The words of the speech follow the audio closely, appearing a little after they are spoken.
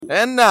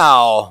And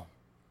now,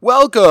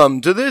 welcome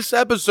to this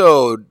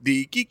episode,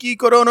 the Kiki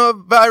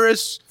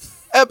Coronavirus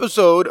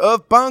episode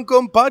of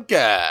Pancom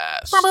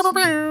Podcast.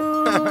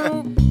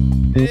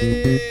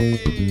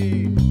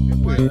 Hey.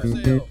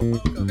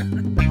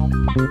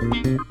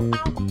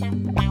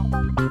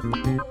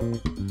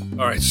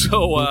 All right,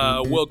 so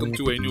welcome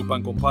to a new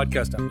Pancom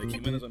Podcast. I'm Nick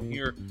Jimenez. I'm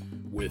here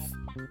with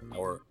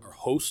our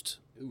host,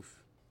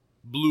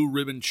 Blue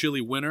Ribbon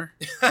Chili winner.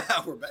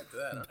 We're back to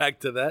that. Huh? Back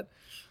to that.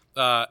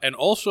 And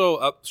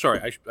also,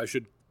 sorry, I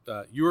should.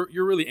 You're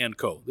really and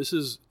co. This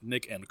is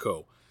Nick and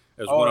co.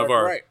 As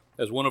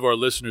one of our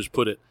listeners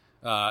put it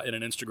in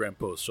an Instagram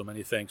post. So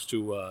many thanks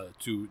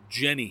to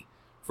Jenny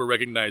for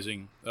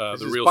recognizing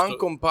this the is real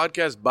Pancom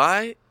Podcast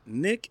by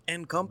Nick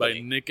and Company.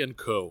 by Nick and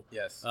Co.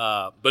 Yes.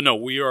 But no,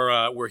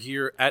 we're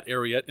here at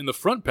Ariete in the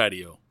front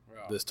patio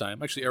this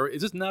time. Actually,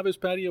 is this Nave's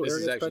patio? This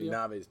is Ariete's actually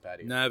patio? Nave's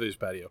patio. Nave's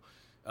patio.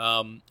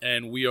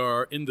 And we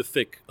are in the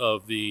thick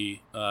of the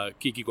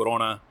Kiki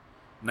Corona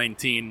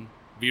 19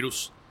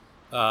 virus.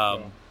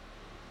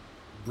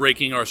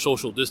 Breaking our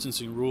social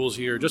distancing rules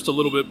here just a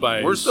little bit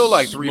by We're still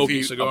like 3 smoking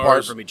feet cigars.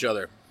 apart from each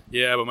other.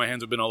 Yeah, but my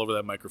hands have been all over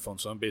that microphone,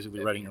 so I'm basically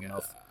right in your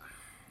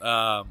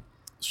mouth.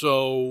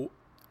 So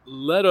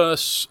let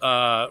us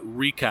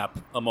recap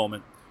a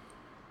moment.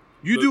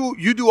 You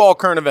do all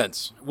current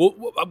events. Well,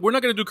 we're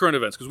not going to do current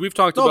events because we've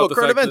talked No, about but the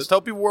current fact events.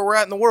 Tell people where we're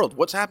at in the world.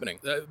 What's happening?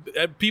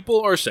 that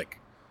people are sick.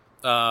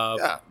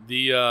 Yeah.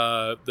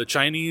 The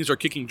Chinese are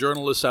kicking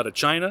journalists out of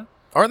China.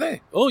 Are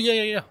they? Oh,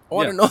 yeah. Oh,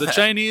 I didn't know the that.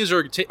 Chinese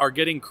are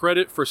getting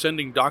credit for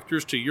sending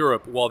doctors to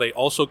Europe while they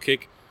also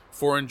kick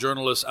foreign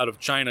journalists out of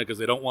China because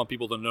they don't want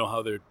people to know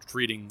how they're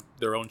treating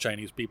their own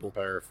Chinese people.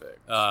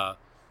 Perfect. So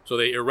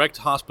they erect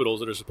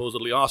hospitals that are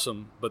supposedly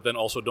awesome, but then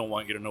also don't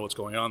want you to know what's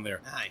going on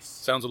there. Nice.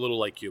 Sounds a little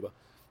like Cuba.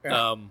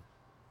 Yeah.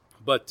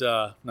 But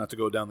not to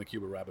go down the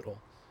Cuba rabbit hole.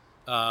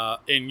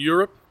 In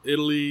Europe,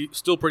 Italy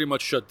still pretty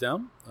much shut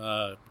down.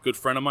 Good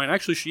friend of mine,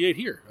 actually, she ate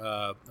here.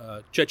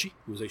 Ceci,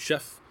 who's a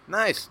chef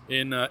Nice.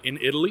 in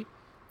Italy,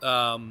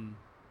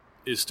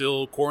 is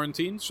still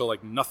quarantined. So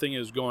like nothing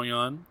is going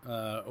on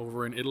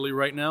over in Italy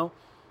right now.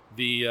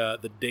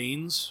 The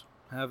Danes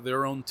have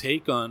their own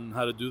take on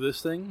how to do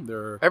this thing.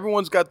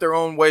 Everyone's got their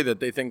own way that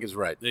they think is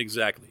right.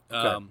 Exactly.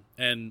 Okay.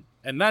 And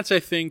that's, I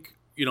think,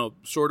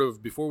 sort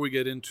of before we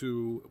get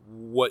into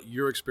what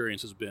your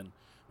experience has been,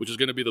 which is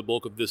going to be the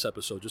bulk of this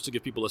episode, just to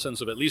give people a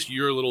sense of at least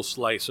your little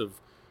slice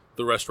of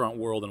the restaurant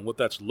world and what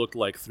that's looked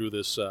like through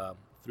this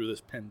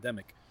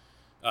pandemic.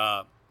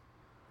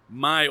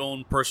 My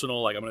own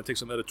personal, I'm going to take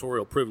some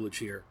editorial privilege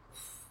here.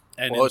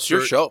 And Well, it's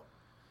your show.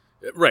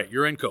 Right,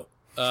 you're in co.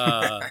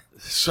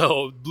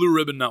 So blue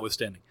ribbon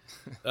notwithstanding.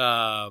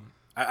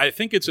 I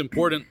think it's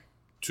important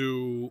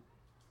to...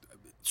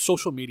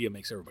 Social media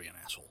makes everybody an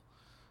asshole.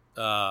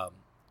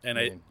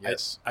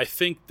 Yes. I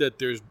think that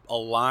there's a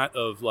lot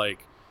of,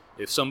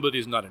 if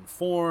somebody's not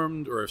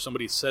informed or if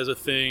somebody says a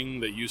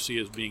thing that you see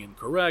as being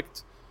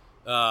incorrect,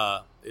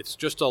 it's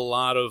just a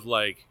lot of,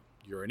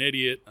 you're an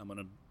idiot. I'm going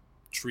to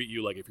treat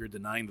you like if you're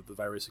denying that the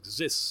virus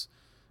exists.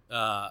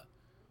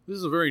 This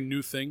is a very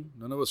new thing.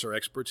 None of us are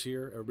experts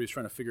here. Everybody's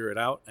trying to figure it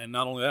out. And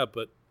not only that,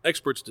 but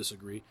experts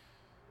disagree.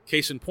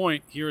 Case in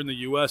point, here in the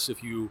U.S.,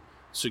 if you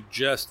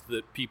suggest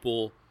that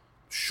people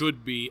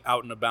should be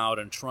out and about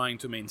and trying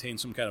to maintain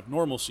some kind of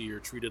normalcy, you're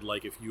treated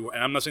like if you...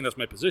 And I'm not saying that's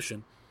my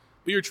position,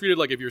 but you're treated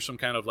like if you're some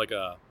kind of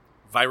a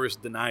virus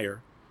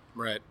denier.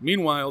 Right.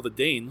 Meanwhile, the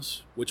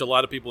Danes, which a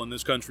lot of people in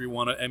this country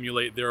want to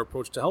emulate their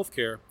approach to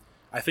healthcare,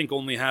 I think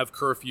only have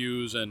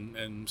curfews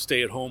and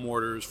stay-at-home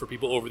orders for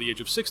people over the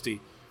age of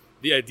 60.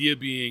 The idea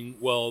being,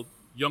 well,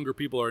 younger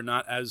people are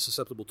not as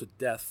susceptible to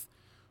death,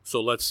 so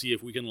let's see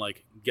if we can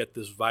get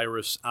this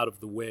virus out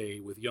of the way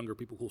with younger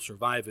people who'll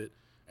survive it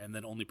and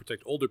then only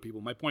protect older people.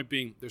 My point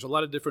being, there's a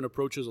lot of different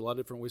approaches, a lot of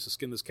different ways to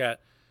skin this cat,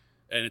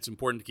 and it's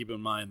important to keep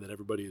in mind that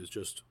everybody is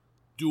just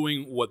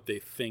doing what they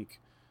think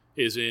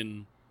is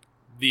in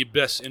the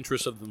best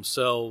interest of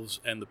themselves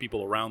and the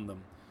people around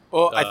them.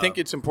 Well, I think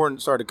it's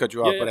important, sorry to cut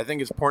you off, Yeah. but I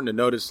think it's important to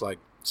notice,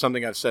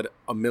 something I've said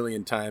a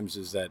million times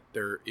is that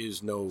there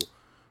is no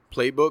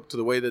playbook to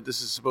the way that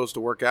this is supposed to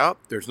work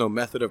out. There's no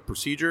method of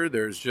procedure.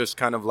 There's just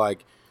kind of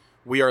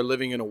we are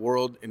living in a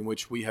world in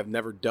which we have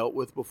never dealt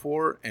with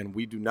before, and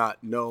we do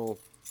not know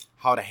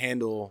how to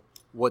handle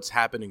what's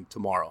happening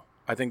tomorrow.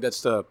 I think that's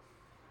the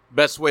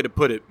best way to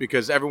put it,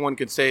 because everyone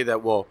can say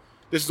that, well,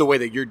 this is the way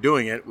that you're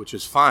doing it, which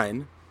is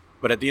fine.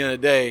 But at the end of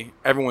the day,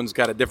 everyone's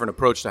got a different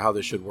approach to how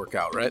this should work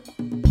out, right?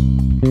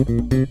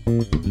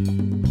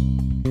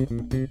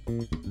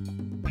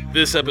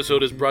 This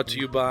episode is brought to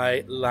you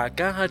by La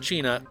Caja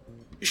China.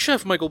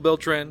 Chef Michael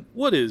Beltran,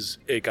 what is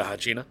a Caja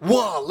China?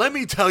 Well, let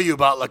me tell you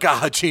about La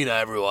Caja China,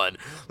 everyone.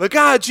 La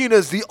Caja China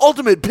is the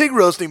ultimate pig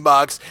roasting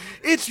box.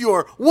 It's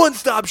your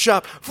one-stop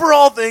shop for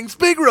all things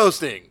pig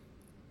roasting.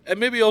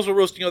 And maybe also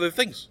roasting other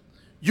things.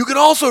 You can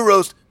also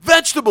roast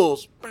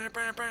vegetables.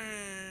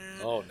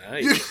 Oh,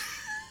 nice.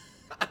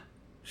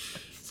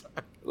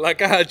 La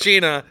Caja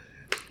China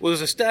was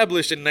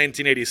established in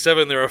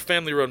 1987. They're a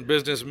family-run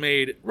business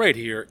made right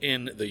here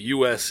in the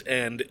U.S.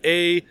 and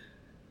a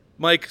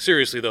Mike,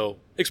 seriously though,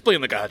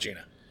 explain La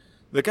Cajachina.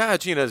 The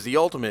Cajachina is the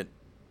ultimate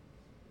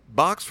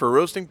box for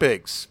roasting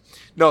pigs.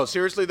 No,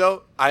 seriously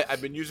though,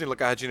 I've been using La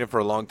Cajachina for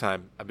a long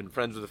time. I've been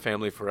friends with the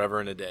family forever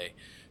and a day.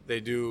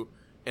 They do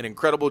an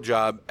incredible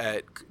job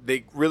at.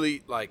 They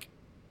really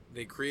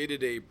They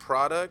created a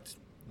product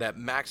that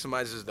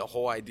maximizes the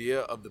whole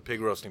idea of the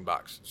pig roasting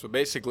box. So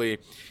basically,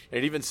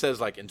 it even says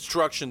like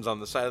instructions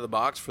on the side of the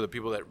box for the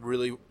people that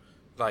really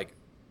like.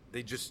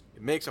 It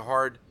makes it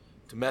hard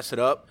to mess it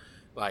up,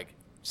 like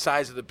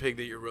size of the pig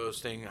that you're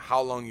roasting, how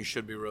long you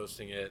should be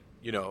roasting it,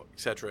 et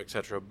cetera, et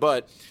cetera.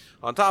 But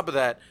on top of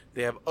that,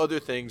 they have other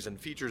things and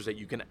features that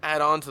you can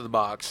add on to the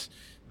box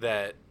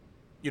that,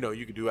 you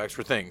can do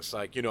extra things.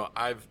 Like,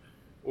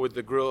 with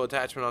the grill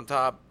attachment on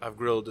top, I've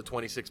grilled a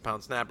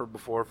 26-pound snapper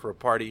before for a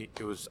party.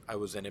 It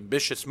was an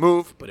ambitious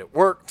move, but it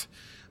worked.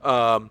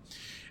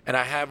 And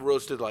I have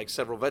roasted like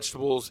several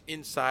vegetables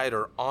inside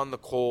or on the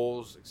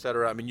coals,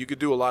 etc. I mean, you could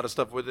do a lot of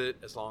stuff with it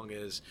as long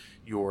as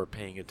you're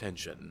paying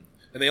attention.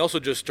 And they also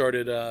just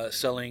started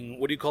selling,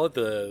 what do you call it?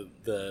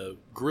 The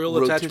grill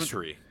attachment?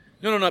 Rotisserie.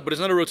 No, but it's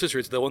not a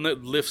rotisserie. It's the one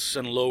that lifts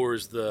and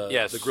lowers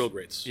the grill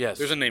grates. Yes.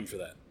 There's a name for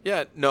that.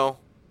 Yeah, no.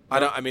 I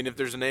don't. I mean, if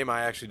there's a name,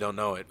 I actually don't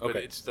know it.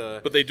 Okay.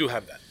 But But they do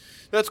have that.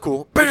 that's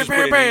cool. Which is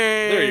pretty neat.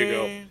 There you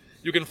go.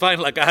 You can find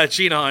La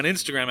Cajachina on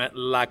Instagram at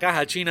La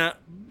Cajachina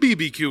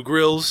BBQ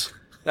Grills.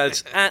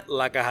 That's at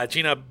La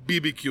Cajachina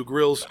BBQ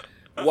Grills.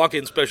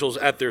 Walk-in specials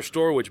at their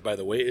store, which, by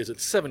the way, is at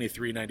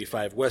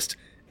 7395 West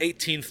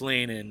 18th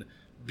Lane in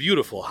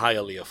beautiful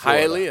Hialeah,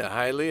 Florida.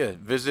 Hialeah.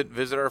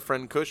 Visit our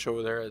friend Kush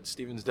over there at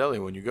Stevens Deli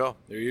when you go.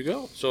 There you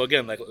go. So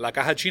again, like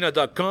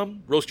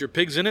lacajachina.com, roast your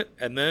pigs in it,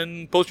 and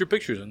then post your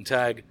pictures and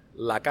tag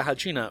La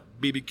Cajachina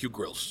BBQ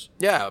Grills.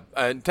 Yeah,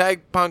 and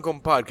tag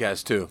Pancom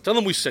Podcast too. Tell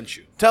them we sent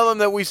you. Tell them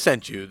that we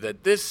sent you,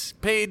 that this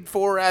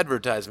paid-for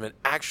advertisement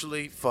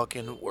actually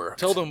fucking works.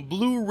 Tell them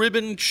Blue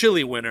Ribbon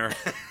Chili winner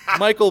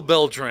Michael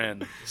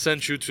Beltran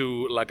sent you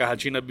to La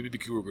Cajachina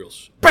BBQ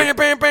Grills. Bam,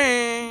 bam,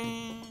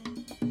 bam.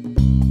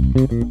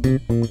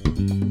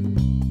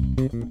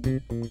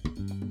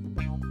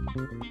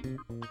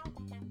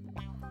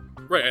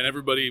 Right, and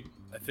everybody,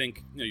 I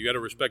think, you got to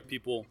respect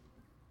people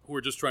who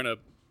are just trying to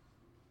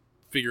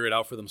figure it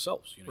out for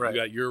themselves. Right.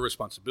 You got your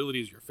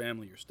responsibilities, your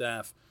family, your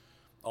staff,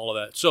 all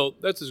of that. So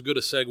that's as good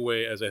a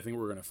segue as I think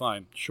we're going to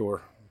find.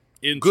 Sure.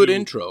 Into, Good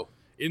intro.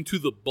 Into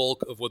the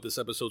bulk of what this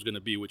episode is going to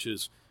be, which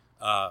is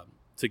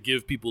to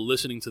give people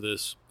listening to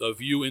this a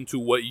view into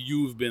what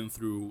you've been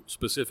through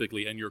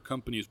specifically and your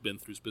company's been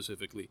through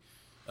specifically,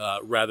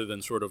 rather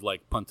than sort of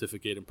like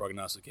pontificate and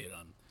prognosticate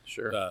on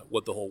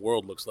what the whole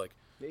world looks like.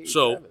 Hey,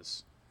 so,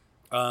 Travis.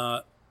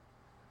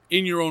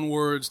 In your own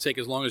words, take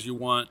as long as you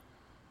want.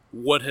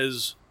 What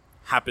has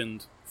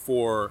happened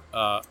for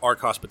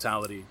Arc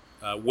Hospitality?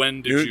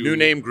 When did you... New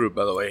name group,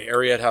 by the way.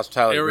 Ariat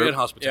Hospitality Ariat Group.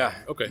 Hospitality.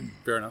 Yeah. Okay,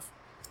 fair enough.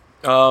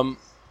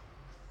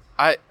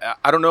 I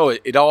don't know.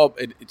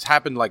 It's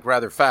happened like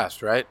rather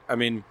fast, right? I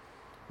mean,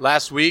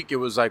 last week it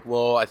was like,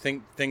 well, I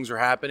think things are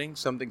happening.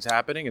 Something's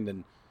happening. And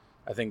then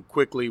I think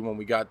quickly when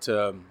we got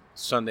to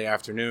Sunday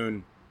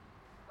afternoon,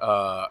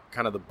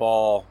 kind of the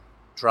ball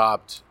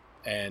dropped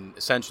and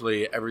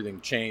essentially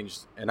everything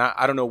changed. And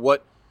I don't know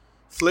what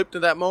flipped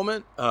at that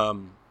moment,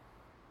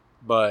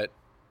 but,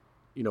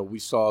 we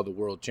saw the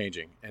world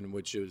changing, and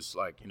which is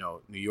like,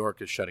 New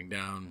York is shutting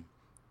down,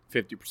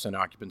 50%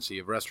 occupancy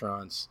of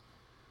restaurants.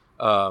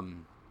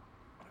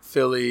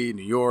 Philly,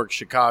 New York,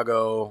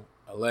 Chicago,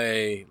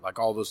 LA, like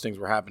all those things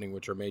were happening,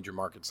 which are major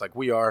markets like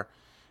we are.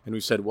 And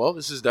we said, well,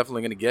 this is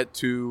definitely going to get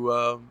to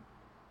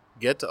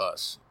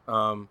us.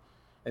 And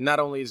not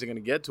only is it going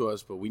to get to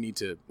us, but we need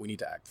to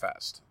act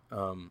fast.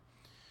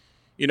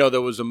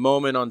 There was a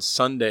moment on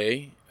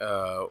Sunday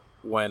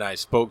when I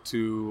spoke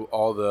to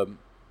all the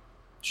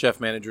chef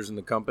managers in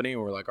the company,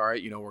 and we're like, all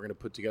right, we're going to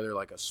put together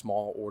like a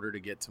small order to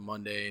get to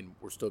Monday, and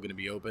we're still going to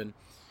be open.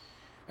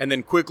 And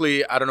then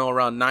quickly, I don't know,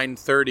 around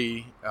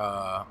 9:30,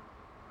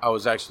 I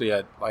was actually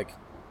at like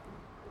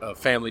a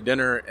family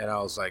dinner, and I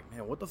was like,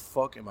 man, what the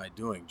fuck am I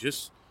doing?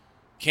 Just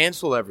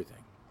cancel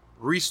everything,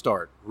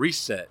 restart,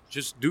 reset.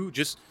 Just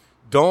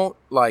don't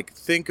like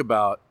think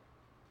about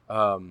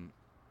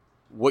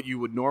what you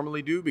would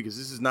normally do, because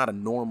this is not a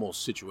normal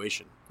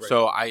situation. Right.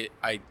 So I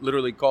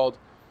literally called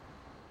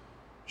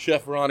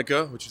Chef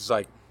Veronica, which is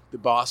like the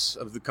boss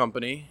of the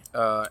company,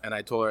 and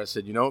I told her, I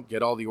said,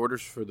 get all the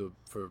orders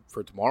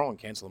for tomorrow and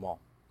cancel them all.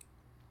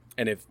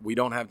 And if we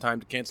don't have time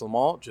to cancel them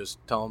all, just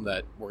tell them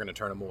that we're going to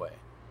turn them away.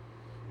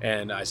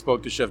 And I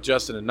spoke to Chef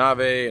Justin and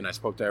Nave, and I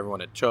spoke to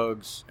everyone at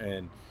Chugs.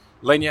 And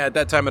Lenya at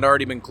that time had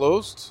already been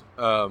closed.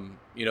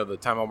 The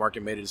Time Out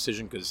Market made a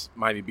decision because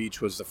Miami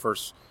Beach was the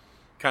first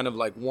kind of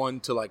like one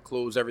to like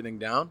close everything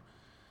down.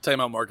 Time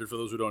Out Market, for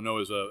those who don't know,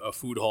 is a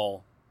food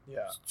hall.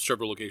 Yeah,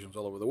 several locations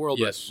all over the world.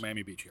 Yes, but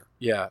Miami Beach here.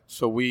 Yeah,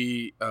 so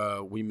we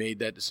made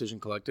that decision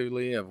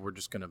collectively of we're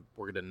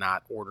gonna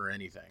not order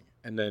anything,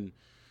 and then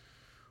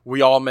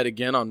we all met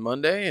again on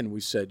Monday, and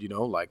we said,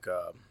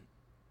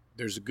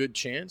 there's a good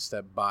chance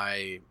that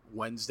by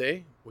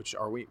Wednesday, which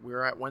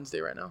we're at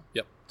Wednesday right now.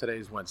 Yep,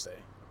 today's Wednesday.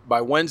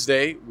 by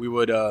Wednesday, we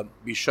would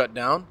be shut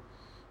down,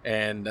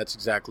 and that's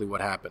exactly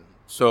what happened.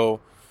 So,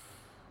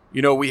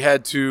 we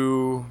had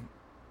to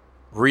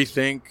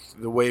rethink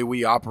the way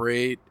we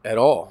operate at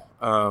all.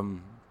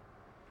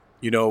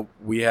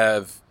 We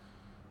have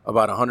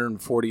about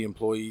 140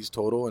 employees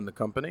total in the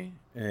company,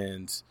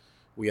 and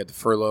we had to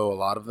furlough a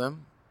lot of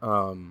them.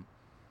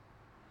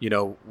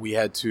 We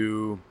had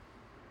to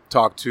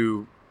talk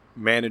to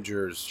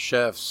managers,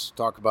 chefs,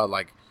 talk about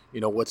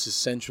what's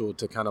essential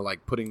to kind of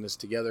putting this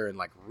together and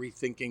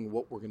rethinking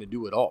what we're going to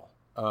do at all.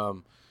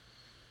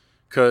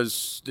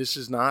 Because this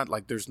is not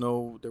there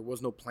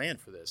was no plan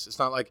for this. It's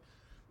not like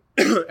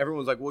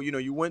everyone's like, well,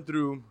 you went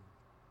through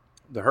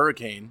the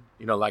hurricane,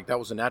 that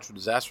was a natural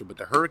disaster, but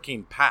the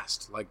hurricane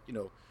passed.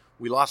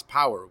 We lost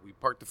power. We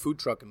parked the food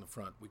truck in the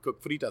front. We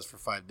cooked fritas for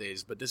 5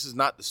 days, but this is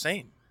not the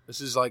same. This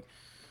is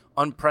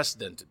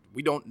unprecedented.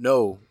 We don't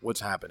know what's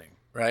happening,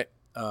 right?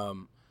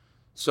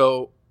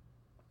 So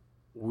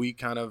we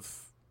kind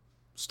of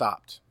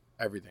stopped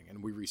everything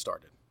and we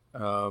restarted.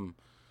 And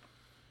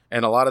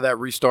a lot of that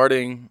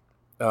restarting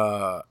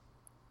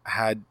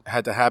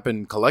had to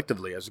happen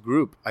collectively as a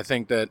group. I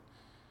think that,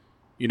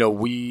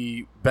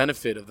 we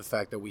benefit of the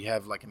fact that we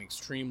have an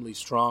extremely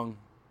strong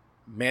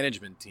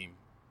management team,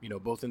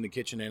 both in the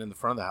kitchen and in the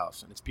front of the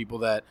house. And it's people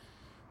that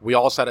we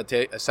all sat at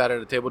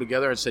a table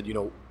together and said,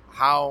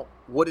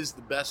 what is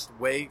the best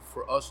way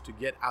for us to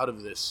get out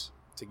of this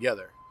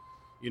together?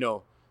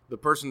 The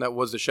person that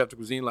was the chef de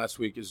cuisine last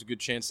week is a good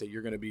chance that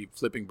you're going to be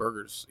flipping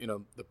burgers.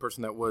 The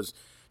person that was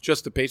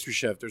just the pastry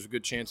chef, there's a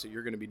good chance that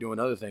you're going to be doing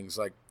other things.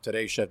 Like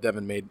today, Chef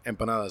Devin made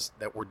empanadas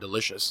that were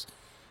delicious.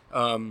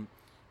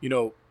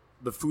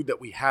 The food that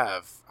we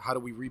have, how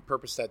do we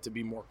repurpose that to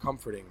be more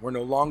comforting? We're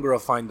no longer a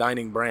fine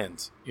dining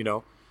brand,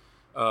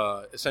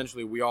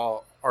 essentially we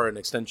all are an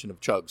extension of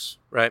Chugs,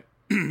 right?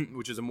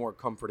 Which is a more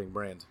comforting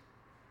brand.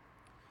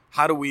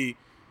 How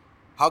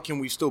can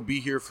we still be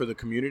here for the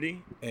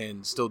community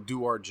and still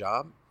do our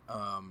job,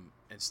 and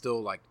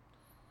still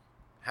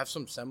have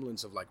some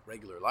semblance of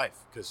regular life?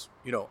 Because,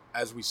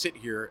 as we sit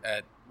here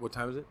at, what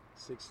time is it?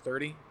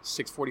 6:30,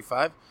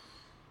 6:45.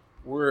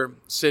 We're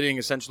sitting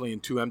essentially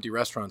in two empty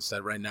restaurants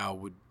that right now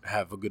would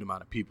have a good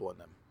amount of people in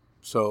them.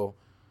 So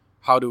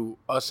how do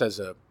us as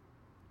a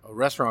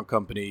restaurant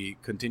company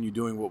continue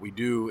doing what we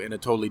do in a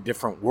totally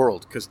different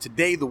world? Because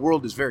today the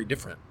world is very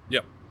different.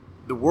 Yep.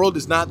 The world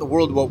is not the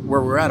world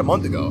where we're at a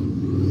month ago.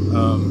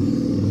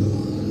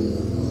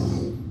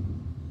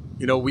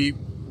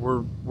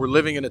 We're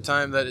living in a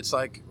time that it's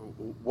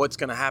what's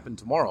going to happen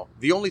tomorrow?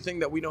 The only thing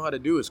that we know how to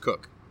do is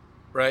cook,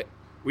 right?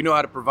 We know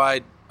how to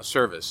provide a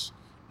service.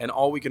 And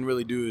all we can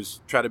really do is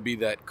try to be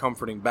that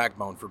comforting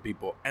backbone for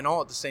people. And all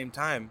at the same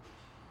time,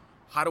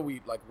 how do we,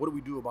 what do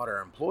we do about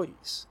our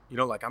employees?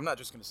 I'm not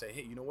just going to say,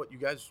 hey, you know what, you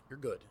guys, you're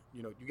good.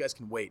 You guys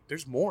can wait.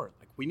 There's more.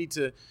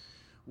 And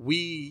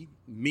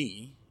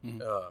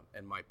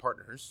my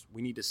partners,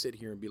 we need to sit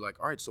here and be all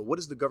right, so what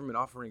is the government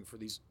offering for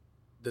this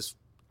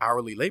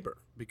hourly labor?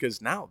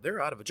 Because now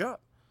they're out of a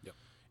job. Yep.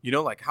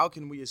 How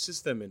can we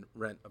assist them in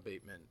rent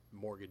abatement,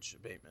 mortgage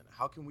abatement?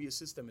 How can we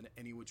assist them in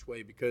any which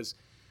way? Because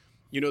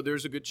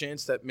there's a good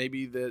chance that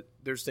maybe that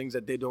there's things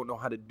that they don't know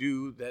how to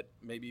do that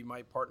maybe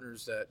my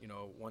partners that,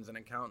 one's an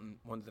accountant,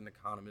 one's an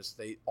economist,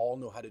 they all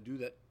know how to do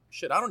that.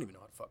 Shit, I don't even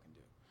know how to fucking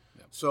do.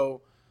 Yeah. So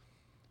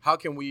how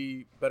can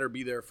we better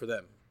be there for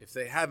them? If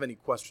they have any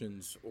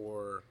questions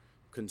or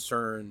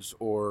concerns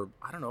or,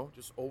 I don't know,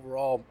 just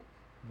overall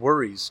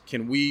worries,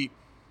 can we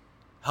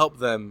help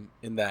them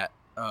in that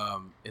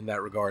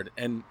regard?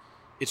 And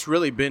it's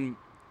really been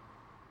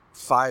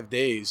 5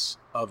 days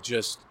of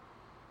just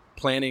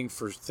planning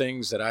for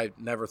things that I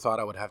never thought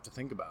I would have to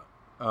think about.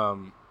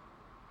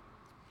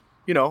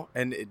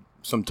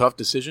 Some tough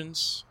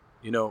decisions,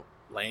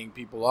 laying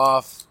people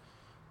off,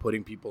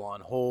 putting people on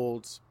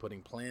hold,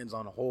 putting plans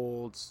on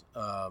hold.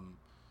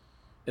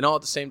 And all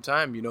at the same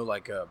time,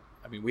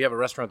 we have a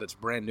restaurant that's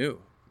brand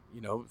new,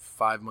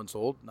 5 months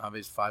old.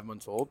 Nave's 5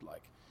 months old.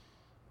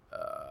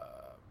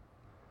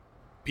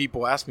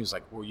 People ask me,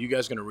 were you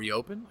guys going to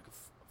reopen?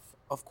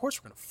 Of course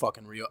we're going to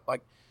fucking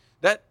reopen.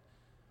 That.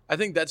 I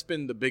think that's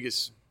been the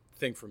biggest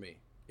thing for me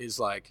is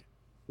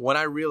when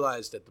I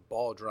realized that the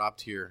ball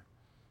dropped here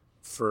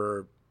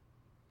for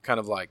kind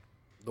of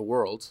the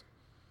world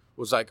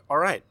was all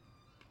right,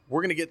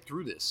 we're going to get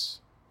through this.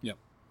 Yep.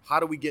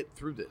 How do we get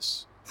through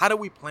this? How do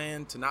we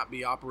plan to not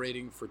be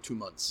operating for 2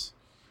 months?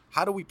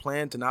 How do we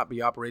plan to not be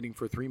operating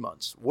for 3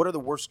 months? What are the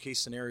worst case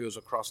scenarios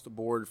across the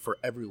board for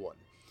everyone?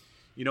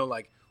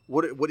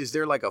 What is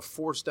there a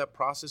 4-step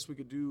process we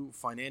could do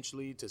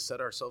financially to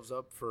set ourselves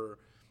up for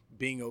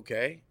being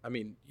okay?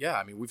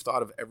 We've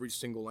thought of every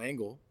single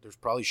angle. There's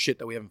probably shit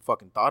that we haven't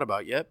fucking thought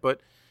about yet,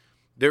 but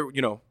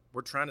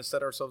we're trying to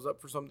set ourselves up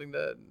for something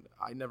that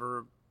I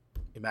never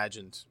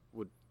imagined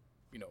would,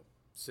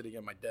 sitting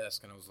at my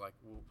desk. And I was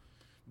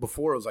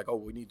before it was oh,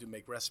 we need to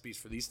make recipes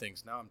for these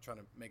things. Now I'm trying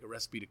to make a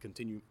recipe to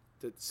continue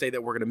to say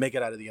that we're going to make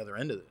it out of the other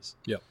end of this.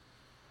 Yeah.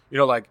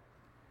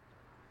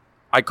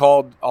 I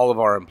called all of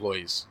our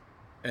employees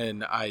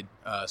and I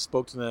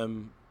spoke to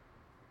them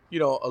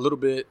a little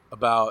bit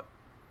about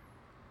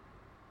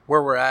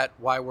where we're at,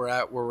 why we're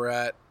at, where we're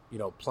at,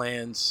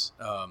 plans,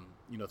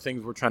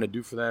 things we're trying to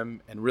do for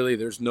them. And really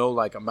there's no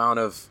amount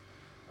of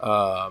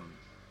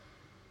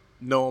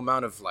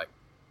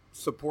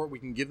support we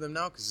can give them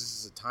now, because this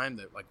is a time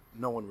that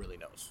no one really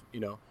knows,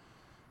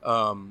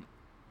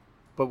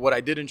 but what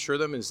I did ensure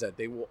them is that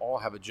they will all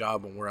have a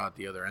job when we're out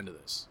the other end of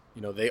this.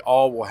 They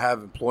all will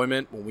have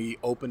employment when we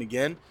open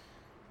again,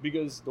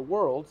 because the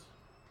world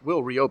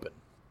will reopen.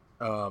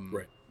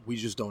 Right. We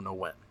just don't know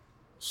when.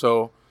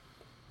 So,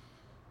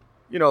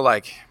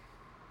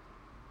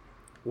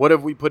 what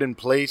have we put in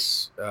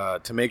place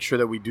to make sure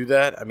that we do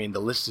that? I mean,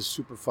 the list is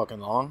super fucking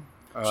long.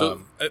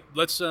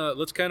 Let's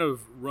kind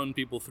of run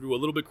people through a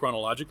little bit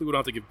chronologically. We don't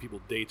have to give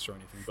people dates or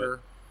anything, Sure.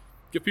 but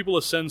give people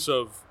a sense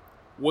of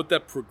what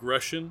that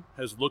progression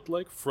has looked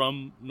like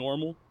from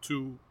normal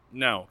to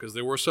now, because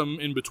there were some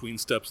in-between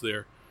steps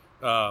there.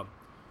 And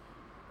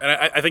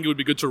I think it would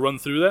be good to run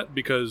through that,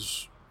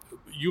 because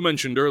you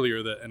mentioned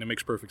earlier that, and it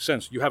makes perfect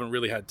sense, you haven't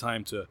really had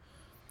time to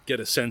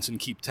get a sense and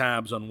keep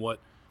tabs on what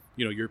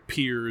your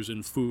peers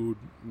in food,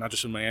 not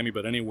just in Miami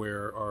but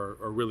anywhere,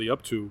 are really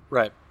up to.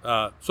 Right.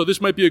 So this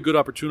might be a good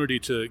opportunity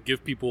to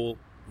give people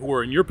who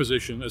are in your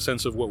position a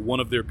sense of what one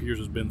of their peers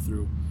has been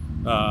through,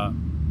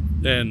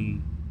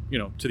 and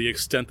to the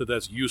extent that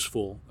that's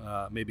useful,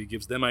 maybe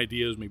gives them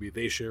ideas, maybe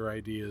they share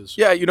ideas.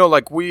 Yeah,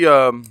 we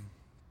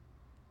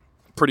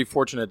pretty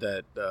fortunate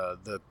that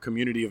the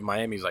community of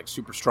Miami is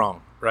super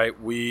strong, right?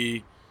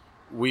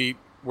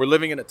 We're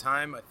living in a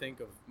time, I think,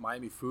 of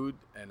Miami food,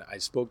 and I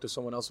spoke to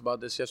someone else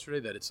about this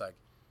yesterday, that it's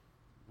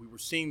we were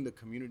seeing the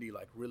community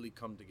really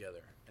come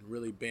together and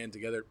really band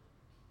together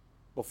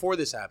before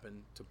this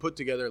happened to put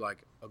together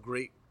a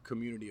great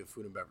community of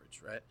food and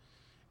beverage, right?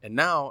 And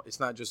now it's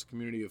not just a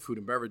community of food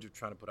and beverage of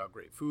trying to put out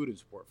great food and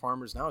support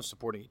farmers. Now it's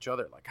supporting each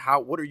other.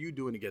 What are you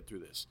doing to get through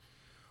this?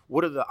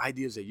 What are the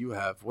ideas that you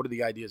have? What are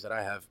the ideas that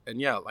I have? And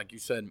yeah, like you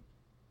said,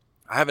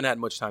 I haven't had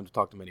much time to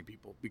talk to many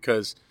people,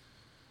 because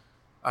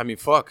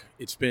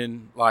it's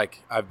been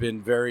I've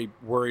been very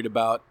worried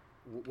about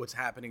what's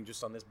happening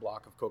just on this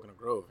block of Coconut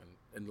Grove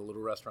and the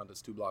little restaurant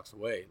that's 2 blocks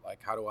away.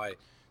 How do I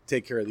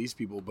take care of these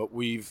people? But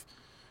we've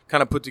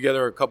kind of put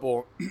together a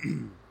couple,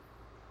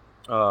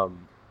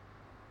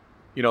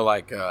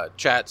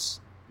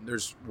 chats.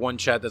 There's one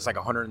chat that's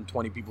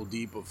 120 people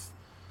deep of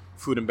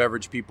food and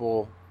beverage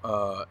people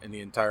in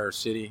the entire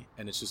city.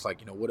 And it's just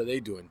what are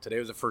they doing? Today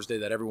was the first day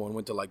that everyone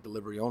went to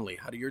delivery only.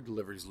 How do your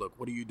deliveries look?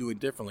 What are you doing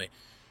differently?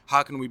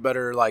 How can we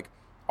better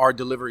our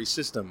delivery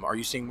system? Are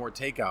you seeing more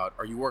takeout?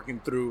 Are you working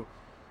through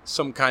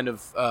some kind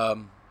of,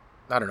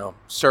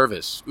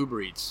 service,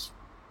 Uber Eats,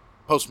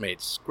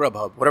 Postmates,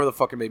 Grubhub, whatever the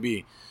fuck it may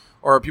be?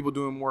 Or are people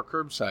doing more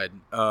curbside?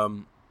 I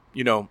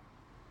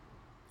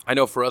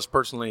know for us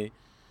personally,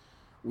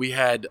 we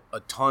had a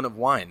ton of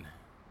wine,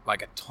 a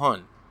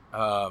ton.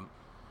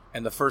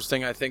 And the first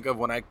thing I think of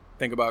when I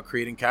think about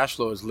creating cash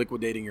flow is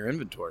liquidating your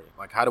inventory.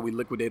 How do we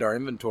liquidate our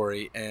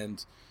inventory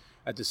and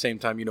at the same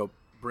time,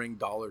 bring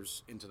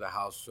dollars into the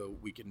house so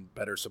we can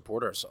better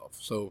support ourselves?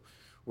 So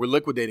we're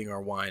liquidating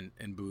our wine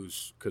and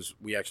booze, because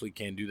we actually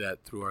can do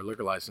that through our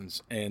liquor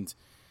license. And,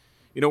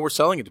 we're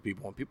selling it to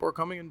people, and people are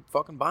coming and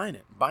fucking buying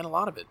it, buying a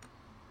lot of it.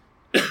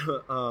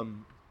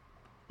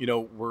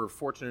 We're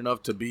fortunate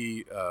enough to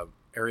be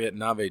Ariete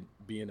Nave,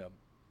 being a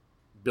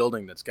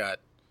building that's got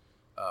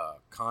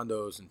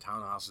condos and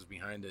townhouses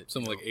behind it.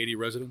 Something 80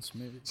 residents,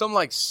 maybe?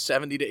 Something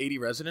 70 to 80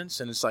 residents.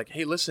 And it's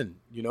hey, listen,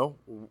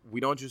 we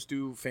don't just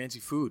do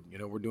fancy food.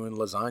 We're doing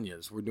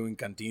lasagnas. We're doing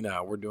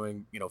cantina. We're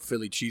doing,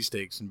 Philly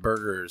cheesesteaks and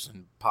burgers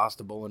and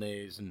pasta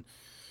bolognese and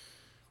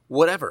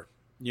whatever.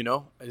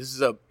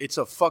 It's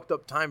a fucked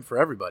up time for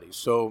everybody.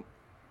 So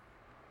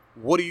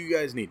what do you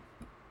guys need?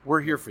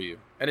 We're here for you.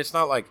 And it's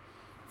not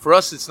for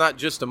us, it's not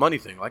just a money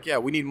thing. Yeah,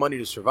 we need money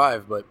to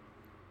survive, but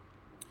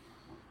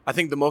I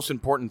think the most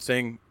important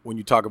thing when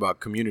you talk about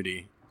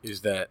community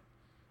is that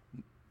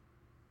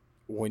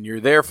when you're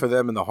there for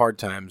them in the hard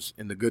times,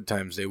 in the good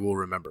times, they will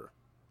remember.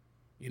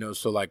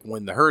 So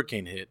when the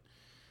hurricane hit,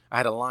 I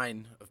had a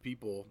line of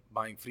people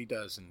buying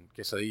fritas and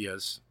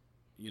quesadillas,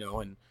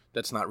 and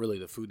that's not really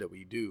the food that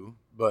we do,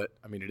 but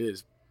it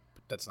is,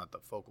 but that's not the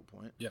focal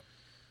point. Yeah.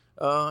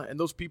 And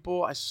those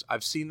people,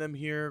 I've seen them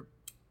here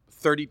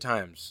 30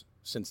 times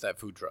since that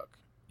food truck,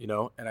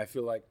 and I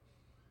feel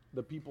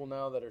the people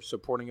now that are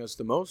supporting us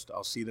the most,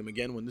 I'll see them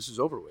again when this is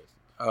over with.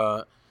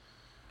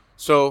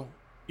 So,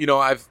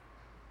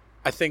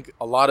 I think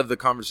a lot of the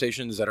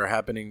conversations that are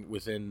happening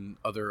within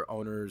other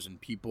owners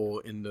and people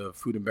in the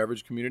food and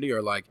beverage community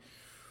are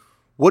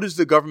what is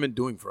the government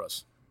doing for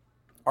us?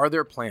 Are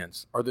there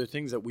plans? Are there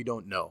things that we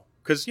don't know?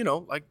 Because,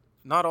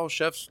 not all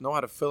chefs know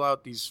how to fill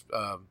out these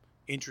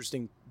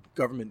interesting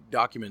government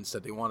documents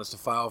that they want us to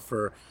file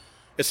for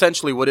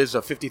essentially what is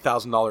a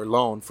 $50,000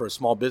 loan for a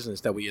small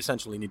business that we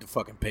essentially need to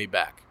fucking pay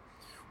back.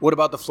 What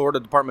about the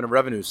Florida Department of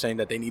Revenue saying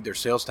that they need their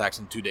sales tax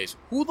in 2 days?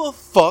 Who the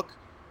fuck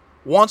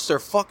wants their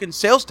fucking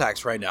sales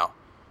tax right now?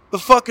 The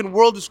fucking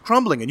world is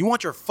crumbling and you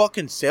want your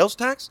fucking sales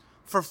tax?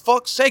 For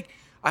fuck's sake.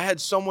 I had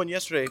someone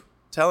yesterday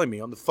telling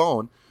me on the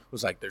phone,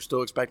 was like, they're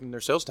still expecting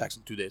their sales tax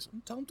in 2 days.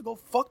 Tell them to go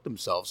fuck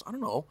themselves. I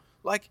don't know.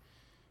 Like,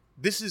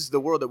 this is the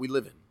world that we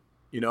live in,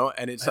 you know?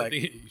 And it's like,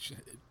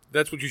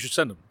 that's what you should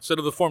send them. Instead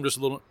of the form, just a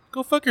little,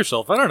 go fuck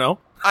yourself. I don't know.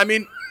 I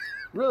mean,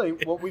 really,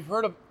 what we've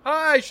heard of.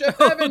 Hi, Chef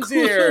Evans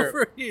Who's here.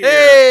 over here?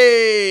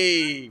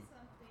 Hey.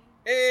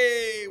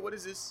 Hey, what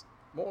is this?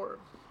 More.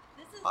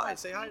 This is Hi, the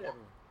say hi to Frida.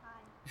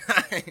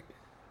 everyone. Hi.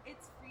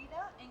 It's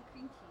Frida and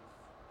cream cheese.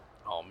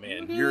 Oh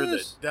man, Look at you're the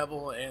this.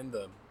 devil and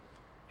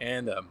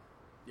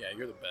yeah,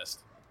 you're the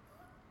best.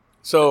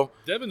 So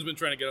Devin's been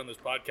trying to get on this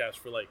podcast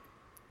for like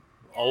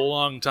a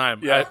long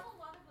time. Yeah. I have a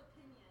lot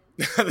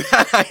of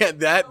opinions.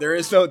 that there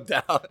is no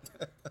doubt.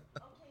 Okay,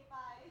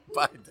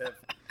 bye. Bye,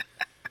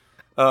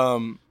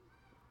 Dev.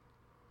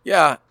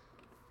 Yeah.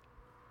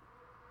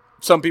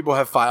 Some people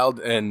have filed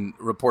and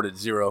reported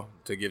 0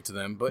 to give to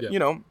them, but Yeah. you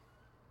know,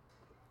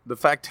 the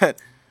fact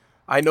that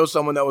I know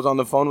someone that was on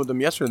the phone with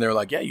them yesterday, and they were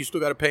like, "Yeah, you still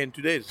got to pay in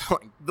 2 days."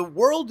 Like, the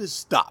world is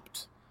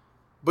stopped,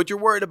 but you're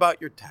worried about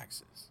your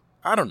taxes.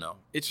 I don't know.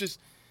 It's just,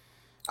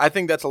 I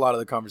think that's a lot of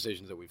the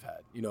conversations that we've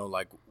had. You know,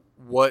 like,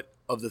 what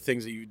of the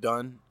things that you've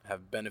done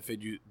have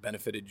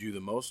benefited you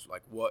the most?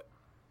 Like, what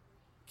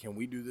can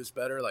we do this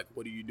better? Like,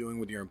 what are you doing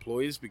with your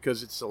employees?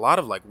 Because it's a lot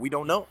of like, we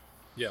don't know.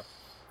 Yeah,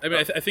 I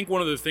mean, I think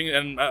one of the things,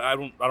 and I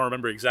don't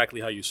remember exactly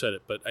how you said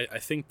it, but I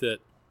think that,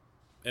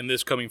 and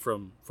this coming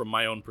from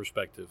my own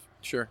perspective,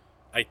 Sure.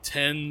 I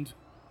think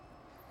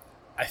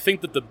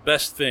that the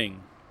best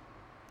thing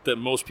that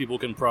most people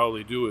can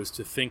probably do is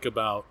to think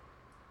about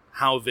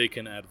how they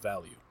can add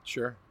value.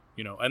 Sure.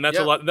 You know, and that's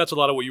Yeah. a lot. That's a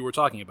lot of what you were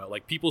talking about.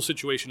 Like, people's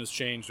situation has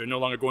changed; they're no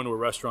longer going to a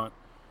restaurant,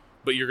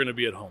 but you're going to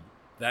be at home.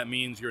 That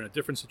means you're in a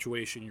different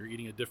situation. You're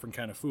eating a different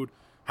kind of food.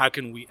 How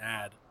can we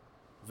add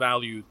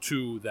value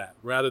to that,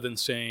 rather than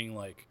saying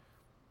like,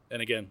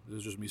 and again, this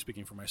is just me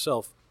speaking for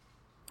myself,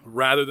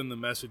 rather than the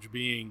message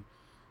being,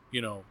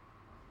 you know,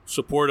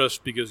 support us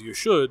because you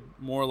should,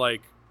 more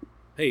like,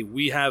 hey,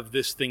 we have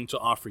this thing to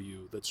offer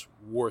you that's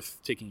worth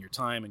taking your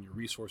time and your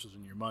resources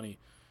and your money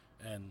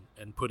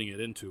and putting it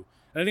into.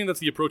 And I think that's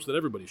the approach that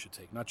everybody should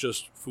take, not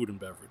just food and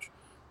beverage.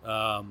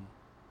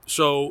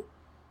 So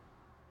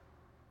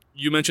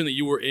you mentioned that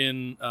you were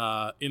in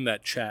that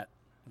chat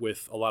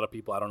with a lot of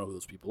people. I don't know who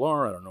those people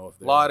are. I don't know if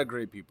they're A lot of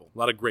great people. a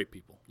lot of great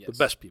people, Yes. the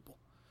best people.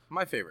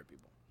 My favorite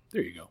people.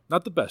 There you go.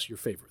 Not the best, your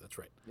favorite. That's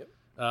right.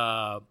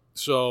 Yep.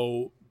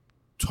 So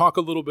talk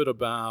a little bit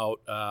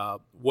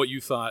about what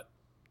you thought,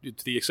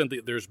 to the extent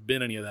that there's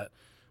been any of that.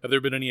 Have there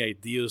been any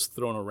ideas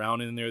thrown around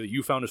in there that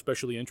you found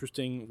especially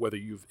interesting, whether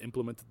you've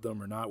implemented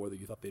them or not, whether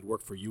you thought they'd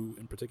work for you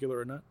in particular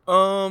or not?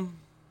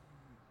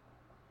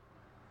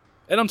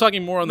 And I'm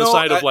talking more on the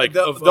side of like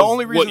the of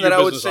only what reason your that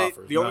I would business say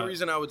offers, the only not-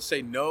 reason I would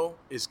say no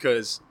is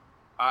because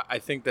I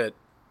think that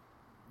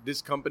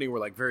this company, we're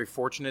like very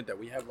fortunate that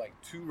we have like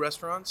 2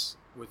 restaurants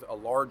with a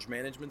large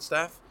management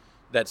staff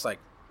that's like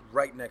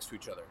right next to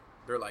each other.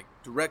 They're like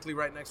directly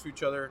right next to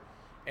each other,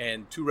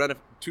 and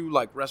two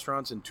like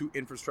restaurants and 2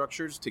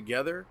 infrastructures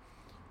together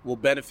will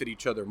benefit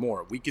each other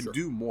more. We can Sure.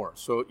 do more.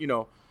 So, you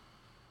know,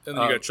 and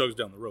then you got Chugs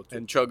down the road too.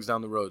 and Chugs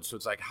down the road. So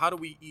it's like, how do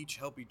we each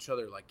help each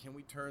other? Like, can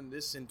we turn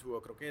this into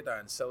a croqueta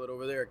and sell it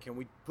over there? Can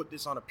we put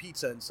this on a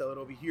pizza and sell it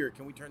over here?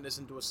 Can we turn this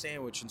into a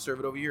sandwich and serve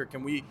it over here?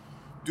 Can we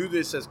do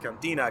this as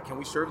cantina? Can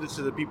we serve this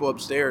to the people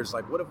upstairs?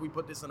 Like, what if we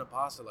put this in a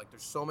pasta? Like,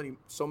 there's so many,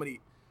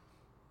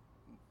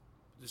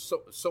 there's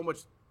so much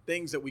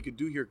things that we could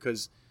do here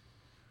because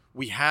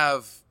we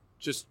have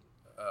just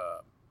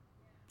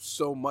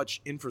so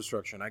much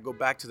infrastructure. And I go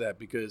back to that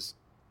because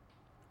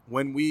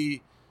when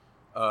we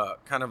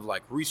kind of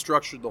like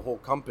restructured the whole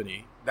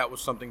company, that was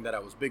something that I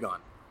was big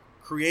on.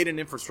 Create an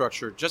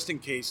infrastructure just in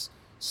case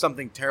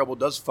something terrible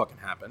does fucking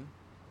happen.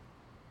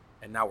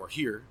 And now we're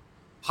here.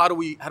 How do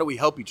we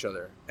help each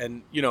other?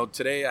 And, you know,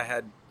 today I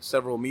had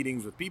several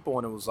meetings with people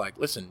and it was like,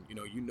 listen, you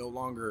know, you no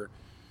longer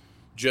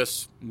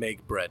just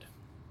make bread.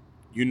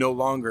 You no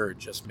longer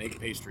just make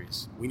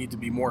pastries. We need to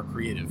be more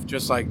creative.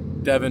 Just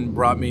like Devin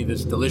brought me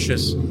this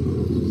delicious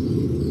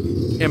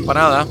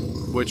empanada,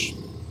 which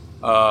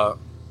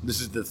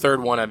this is the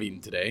 3rd one I've eaten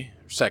today,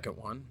 or 2nd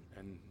one,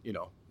 and, you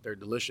know, they're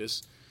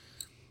delicious.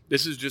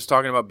 This is just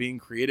talking about being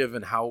creative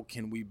and how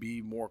can we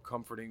be more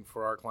comforting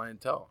for our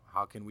clientele?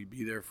 How can we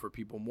be there for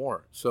people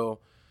more? So,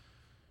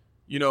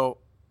 you know,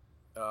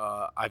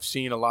 I've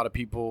seen a lot of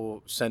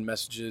people send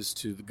messages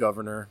to the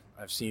governor.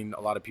 I've seen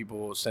a lot of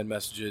people send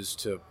messages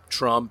to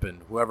Trump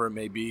and whoever it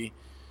may be.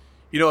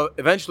 You know,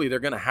 eventually they're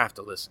going to have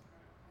to listen.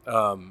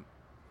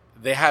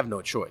 They have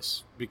no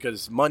choice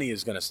because money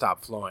is going to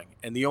stop flowing.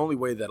 And the only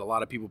way that a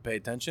lot of people pay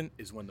attention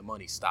is when the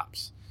money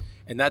stops.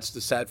 And that's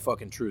the sad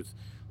fucking truth.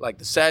 Like,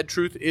 the sad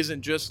truth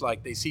isn't just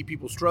like they see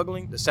people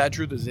struggling. The sad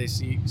truth is they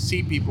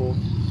see people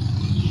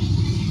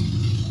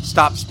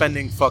stop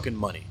spending fucking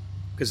money.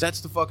 Because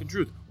that's the fucking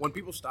truth. When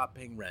people stop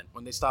paying rent,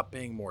 when they stop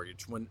paying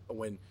mortgage,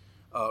 when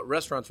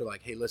restaurants are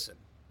like, hey, listen,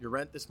 your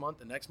rent this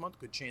month and next month,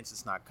 good chance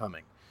it's not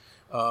coming.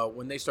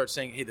 When they start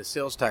saying, hey, the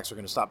sales tax are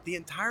going to stop, the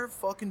entire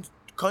fucking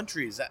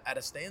country is at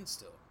a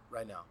standstill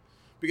right now.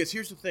 Because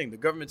here's the thing. The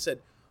government said,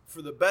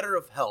 for the better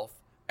of health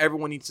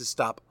everyone needs to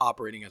stop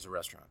operating as a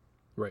restaurant.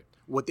 Right.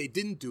 What they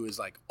didn't do is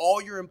like,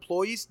 all your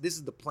employees, this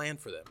is the plan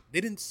for them. They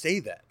didn't say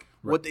that.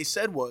 Right. What they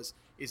said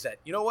is that,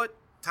 you know what?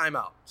 Time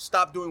out.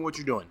 Stop doing what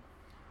you're doing.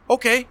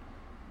 Okay,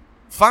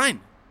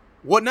 fine.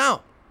 What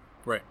now?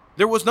 Right.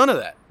 There was none of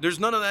that. There's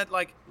none of that,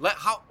 like,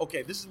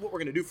 okay, this is what we're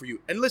going to do for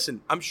you. And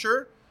listen, I'm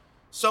sure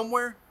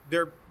somewhere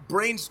they're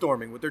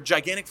brainstorming with their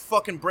gigantic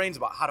fucking brains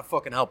about how to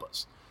fucking help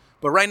us.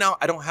 But right now,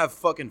 I don't have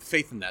fucking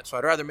faith in that. So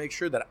I'd rather make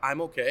sure that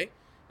I'm okay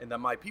and that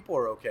my people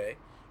are okay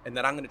and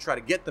that I'm going to try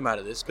to get them out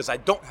of this because I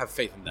don't have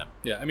faith in them.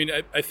 Yeah, I mean,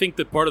 I think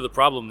that part of the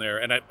problem there,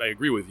 and I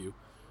agree with you,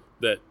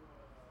 that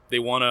they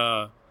want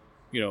to,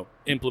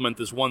 implement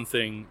this one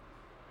thing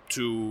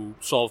to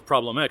solve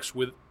problem X,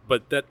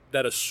 but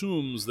that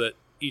assumes that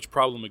each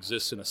problem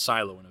exists in a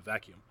silo, in a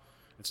vacuum.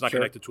 It's not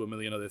connected to a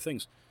million other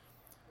things.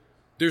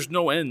 There's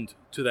no end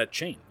to that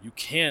chain. You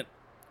can't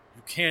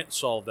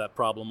solve that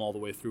problem all the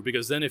way through,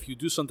 because then if you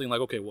do something like,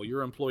 okay, well,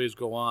 your employees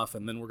go off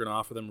and then we're going to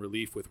offer them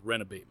relief with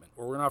rent abatement,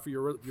 or we're going to offer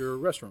your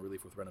restaurant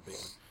relief with rent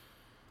abatement.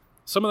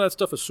 Some of that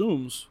stuff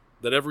assumes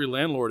that every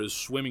landlord is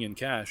swimming in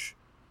cash.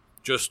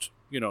 Just,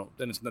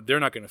 then they're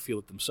not going to feel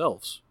it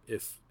themselves.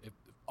 If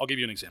I'll give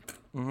you an example.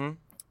 Mm-hmm.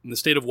 In the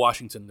state of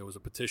Washington, there was a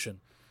petition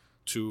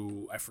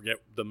to, I forget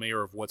the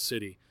mayor of what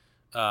city,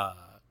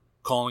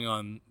 calling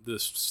on the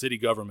city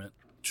government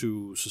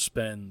to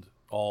suspend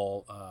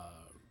all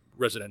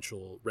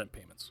residential rent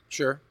payments.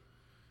 Sure.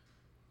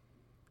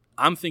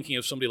 I'm thinking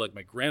of somebody like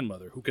my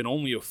grandmother who can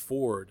only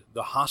afford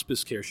the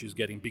hospice care she's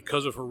getting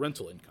because of her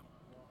rental income.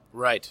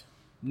 Right.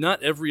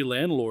 Not every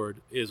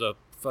landlord is a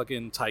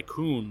fucking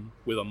tycoon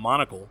with a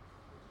monocle,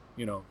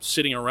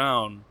 sitting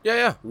around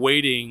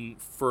waiting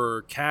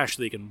for cash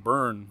they can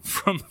burn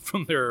from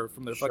their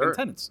fucking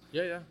tenants.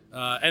 Yeah.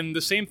 And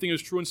the same thing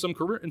is true in some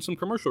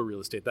commercial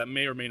real estate. That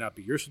may or may not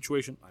be your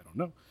situation. I don't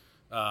know.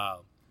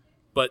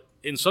 But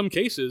in some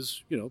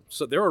cases,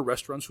 so there are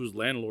restaurants whose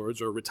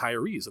landlords are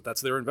retirees,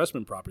 that's their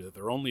investment property, that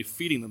they're only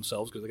feeding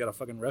themselves because they got a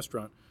fucking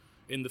restaurant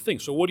in the thing.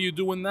 So what do you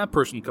do when that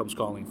person comes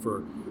calling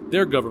for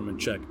their government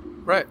check?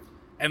 Right.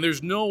 And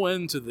there's no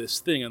end to this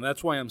thing, and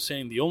that's why I'm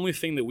saying the only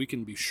thing that we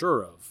can be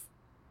sure of,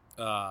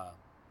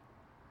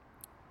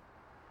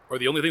 or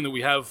the only thing that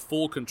we have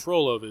full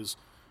control of, is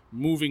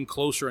moving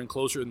closer and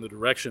closer in the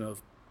direction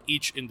of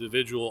each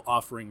individual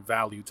offering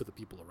value to the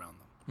people around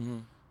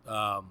them.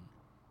 Mm-hmm.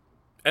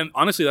 And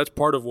honestly, that's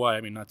part of why,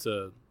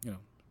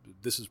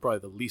 this is probably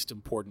the least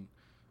important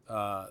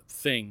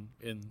thing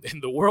in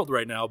the world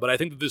right now, but I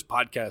think that this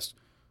podcast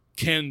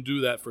can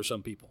do that for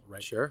some people,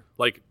 right? Sure.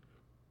 Like,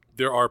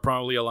 there are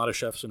probably a lot of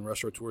chefs and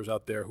restaurateurs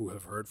out there who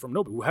have heard from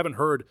nobody, who haven't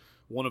heard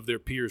one of their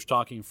peers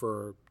talking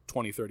for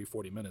 20, 30,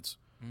 40 minutes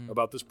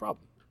about this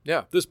problem.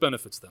 Yeah. This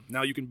benefits them.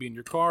 Now you can be in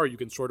your car, you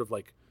can sort of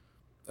like,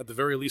 at the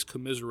very least,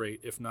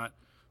 commiserate, if not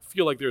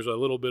feel like there's a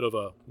little bit of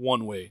a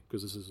one-way,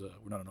 because this is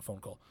we're not on a phone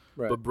call,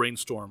 but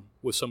brainstorm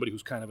with somebody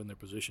who's kind of in their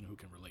position who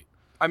can relate.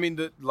 I mean,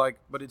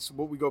 but it's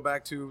what we go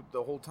back to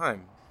the whole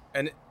time.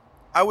 And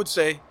I would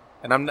say,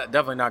 and I'm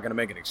definitely not going to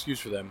make an excuse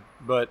for them,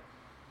 but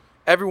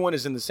everyone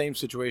is in the same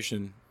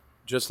situation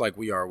just like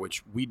we are,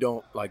 which we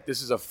don't, like,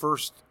 this is a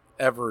first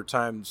ever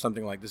time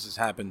something like this has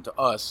happened to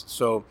us.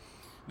 So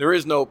there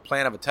is no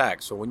plan of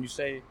attack. So when you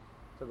say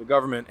to the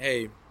government,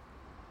 hey,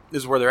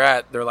 this is where they're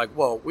at, they're like,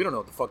 well, we don't know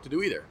what the fuck to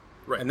do either.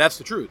 Right. And that's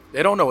the truth.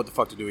 They don't know what the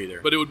fuck to do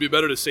either. But it would be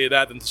better to say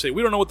that than to say,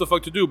 we don't know what the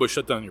fuck to do, but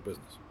shut down your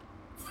business.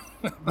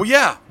 Well,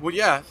 yeah.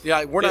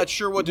 We're not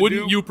sure what to do.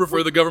 Wouldn't you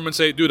prefer the government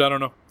say, dude, I don't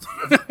know?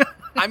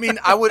 I mean,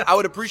 I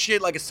would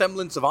appreciate like a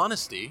semblance of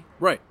honesty.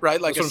 Right.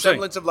 Like a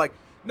semblance of like,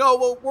 no,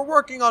 well, we're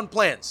working on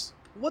plans.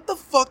 What the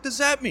fuck does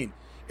that mean?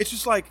 It's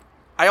just like,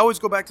 I always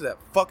go back to that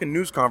fucking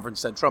news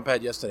conference that Trump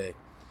had yesterday.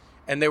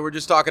 And they were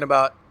just talking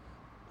about,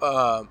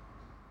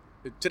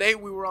 today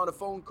we were on a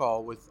phone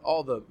call with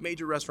all the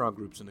major restaurant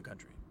groups in the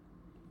country.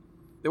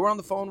 They were on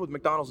the phone with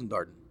McDonald's and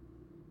Darden.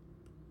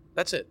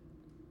 That's it.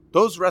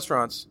 Those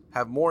restaurants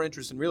have more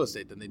interest in real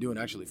estate than they do in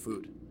actually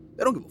food.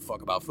 They don't give a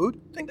fuck about food.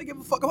 Think they give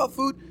a fuck about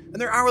food? And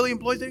their hourly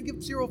employees, they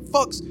give zero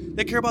fucks.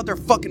 They care about their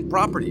fucking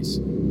properties.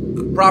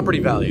 Property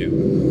value.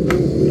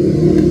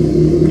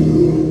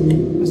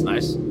 That's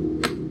nice.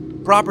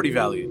 Property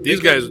value. These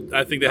guys,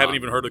 I think they haven't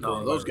even heard of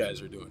coronavirus. Those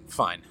guys are doing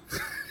fine.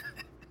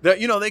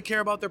 They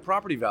care about their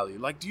property value.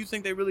 Like, do you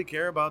think they really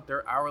care about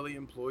their hourly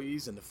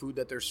employees and the food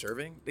that they're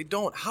serving? They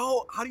don't.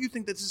 How do you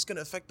think that this is going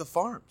to affect the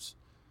farms?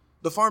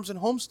 The farms in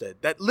Homestead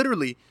that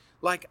literally,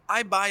 like,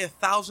 I buy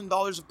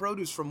 $1,000 of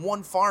produce from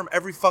one farm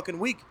every fucking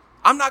week.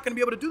 I'm not going to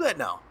be able to do that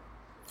now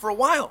for a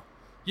while.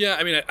 Yeah,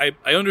 I mean,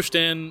 I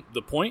understand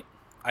the point.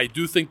 I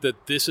do think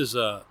that this is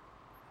a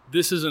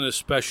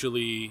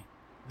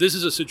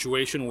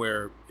situation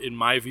where, in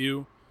my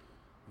view,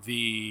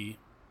 the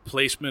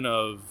placement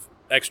of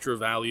extra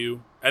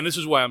value, and this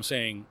is why I'm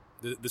saying,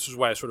 this is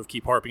why I sort of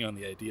keep harping on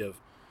the idea of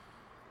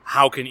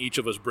how can each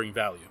of us bring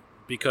value,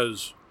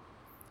 because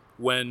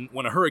when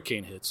a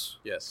hurricane hits,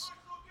 yes.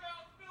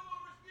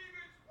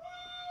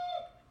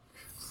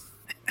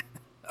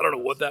 I don't know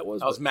what that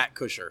was. That was Matt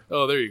Kusher.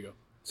 Oh, there you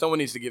Someone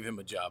needs to give him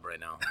a job right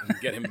now and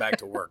get him back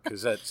to work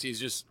because he's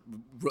just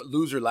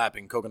loser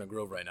lapping Coconut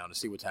Grove right now to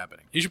see what's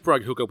happening. He should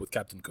probably hook up with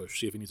Captain Kush,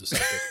 see if he needs a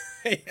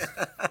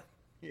sidekick.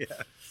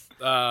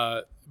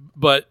 Yeah.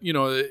 But, you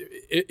know,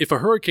 if a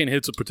hurricane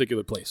hits a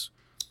particular place,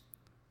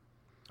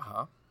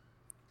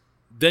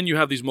 then you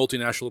have these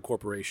multinational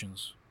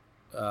corporations.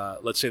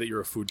 Let's say that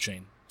you're a food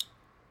chain.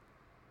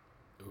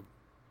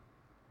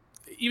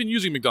 Even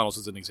using McDonald's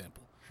as an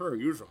example. Sure,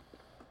 use them.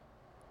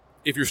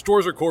 If your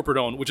stores are corporate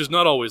owned, which is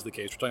not always the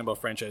case, we're talking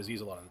about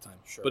franchisees a lot of the time.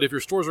 Sure. But if your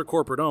stores are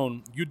corporate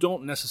owned, you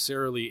don't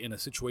necessarily, in a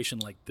situation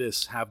like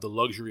this, have the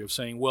luxury of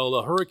saying, well,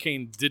 the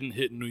hurricane didn't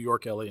hit New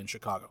York, LA, and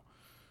Chicago.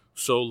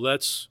 So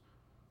let's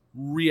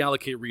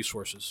reallocate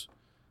resources.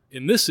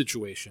 In this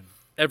situation,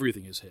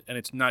 everything is hit, and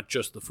it's not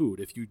just the food.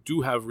 If you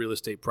do have real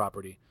estate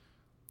property,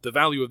 the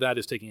value of that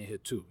is taking a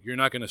hit too. You're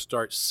not going to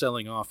start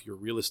selling off your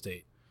real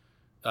estate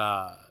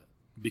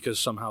because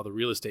somehow the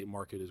real estate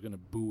market is going to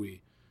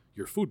buoy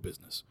your food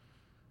business.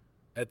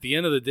 At the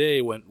end of the day,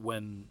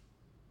 when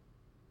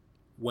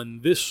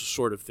this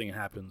sort of thing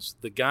happens,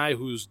 the guy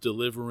who's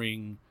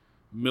delivering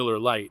Miller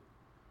Lite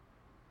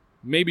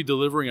may be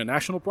delivering a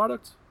national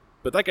product,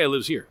 but that guy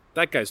lives here.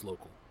 That guy's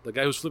local. The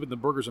guy who's flipping the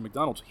burgers at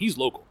McDonald's, he's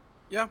local.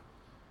 Yeah.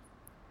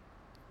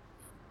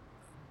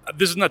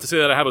 This is not to say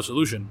that I have a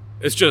solution.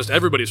 It's just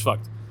everybody's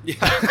fucked.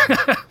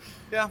 Yeah.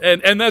 Yeah.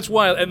 And that's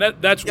why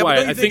that's Yeah, why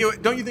but I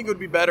think don't you think it would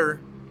be better?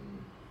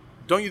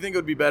 Don't you think it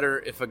would be better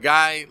if a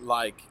guy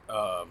like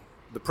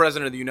the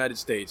president of the United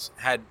States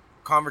had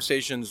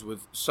conversations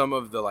with some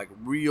of the like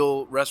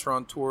real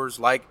restaurateurs,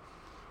 like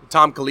the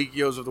Tom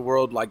Colicchios of the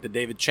world, like the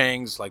David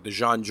Changs, like the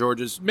Jean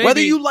Georges, Maybe.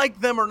 whether you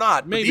like them or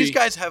not? Maybe. But these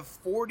guys have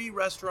 40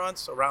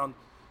 restaurants around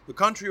the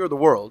country or the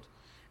world,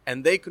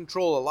 and they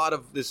control a lot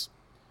of this.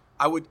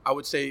 I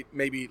would say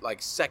maybe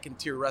like second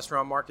tier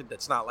restaurant market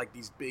that's not like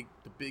these big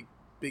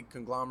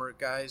conglomerate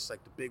guys,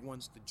 like the big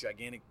ones, the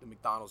gigantic, the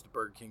McDonald's, the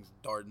Burger Kings,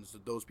 the Dardens,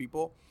 those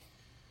people,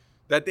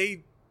 that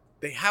they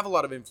have a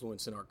lot of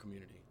influence in our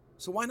community.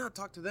 So why not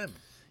talk to them?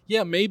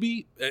 yeah,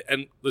 maybe.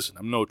 And listen,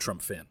 I'm no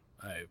Trump fan.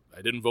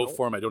 I didn't vote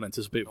for him. I don't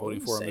anticipate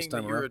voting for him this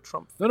time You're a around.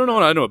 Trump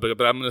No, I know, but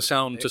I'm going to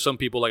sound to some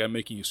people like I'm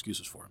making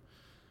excuses for him.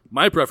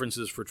 My preference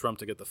is for Trump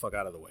to get the fuck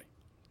out of the way.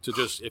 To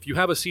just, if you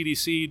have a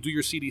CDC, do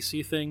your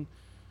CDC thing.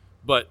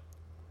 But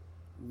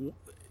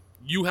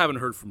you haven't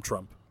heard from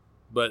Trump.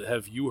 But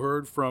have you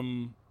heard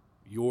from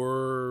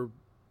your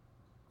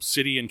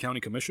city and county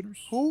commissioners?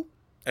 Who?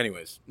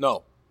 Anyways,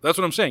 no. That's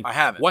what I'm saying. I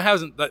haven't. Why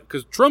hasn't that?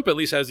 Because Trump at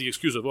least has the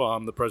excuse of, well,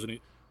 I'm the president.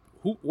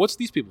 What's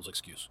these people's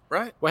excuse?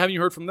 Right. Why haven't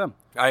you heard from them?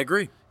 I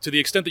agree. To the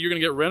extent that you're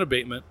going to get rent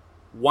abatement,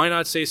 why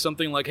not say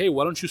something like, hey,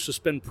 why don't you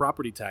suspend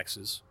property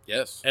taxes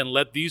Yes. and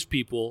let these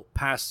people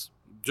pass,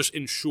 just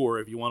insure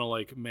if you want to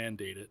like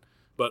mandate it.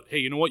 But hey,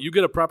 you know what? You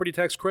get a property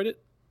tax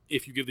credit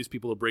if you give these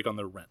people a break on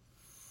their rent.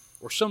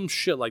 Or some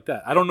shit like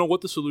that. I don't know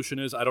what the solution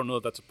is. I don't know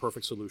if that's a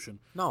perfect solution.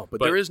 No,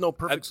 but there is no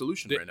perfect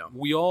solution right now.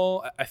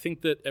 I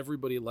think that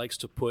everybody likes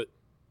to put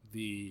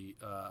the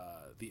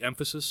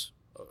emphasis.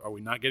 Are we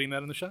not getting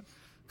that in the shot?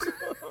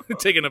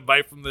 Taking a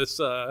bite from this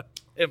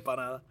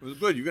empanada. It was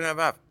good. You can have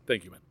half.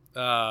 Thank you, man.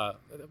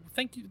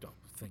 Thank you. No,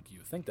 thank you.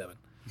 Thank Devin.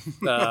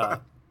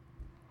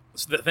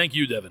 Thank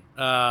you, Devin.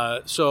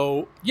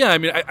 So, yeah, I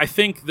mean, I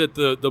think that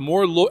the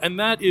more and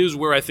that is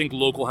where I think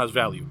local has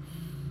value.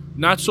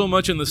 Not so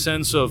much in the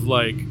sense of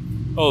like,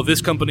 oh, this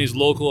company's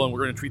local and we're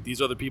going to treat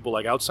these other people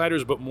like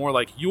outsiders, but more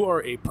like you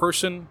are a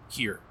person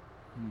here.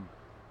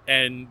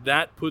 And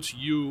that puts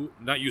you,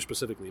 not you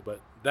specifically,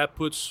 but that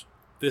puts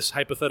this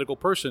hypothetical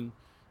person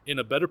in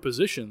a better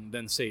position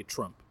than, say,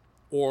 Trump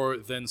or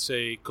than,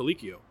 say,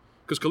 Colicchio.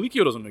 Because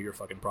Colicchio doesn't know your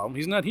fucking problem.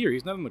 He's not here.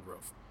 He's not in the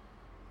Grove.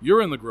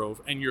 You're in the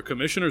Grove, and your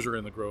commissioners are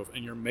in the Grove,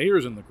 and your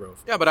mayor's in the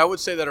Grove. Yeah, but I would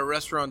say that a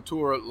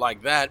restaurateur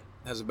like that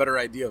has a better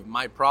idea of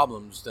my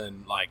problems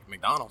than, like,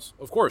 McDonald's.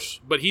 Of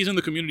course, but he's in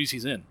the communities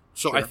he's in.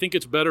 So Sure. I think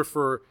it's better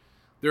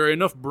there are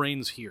enough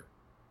brains here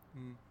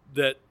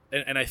that,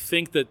 and I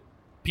think that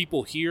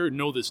people here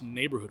know this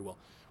neighborhood well.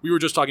 We were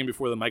just talking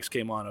before the mics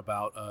came on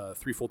about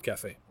Threefold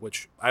Cafe,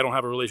 which I don't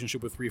have a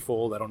relationship with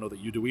Threefold. I don't know that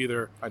you do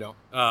either. I don't.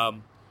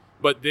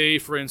 But they,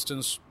 for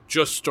instance,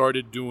 just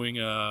started doing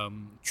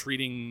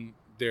treating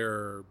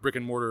their brick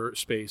and mortar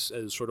space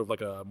as sort of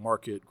like a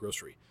market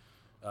grocery,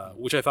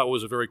 which I thought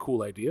was a very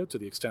cool idea. To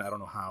the extent I don't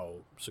know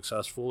how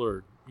successful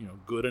or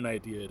good an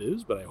idea it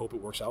is, but I hope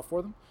it works out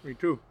for them. Me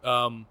too.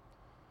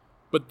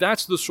 But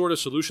that's the sort of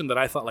solution that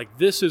I thought, like,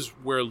 this is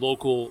where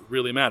local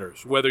really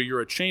matters. Whether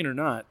you're a chain or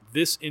not,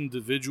 this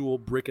individual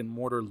brick and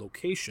mortar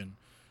location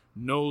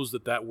knows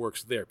that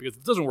works there, because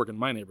it doesn't work in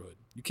my neighborhood.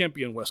 You can't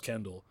be in West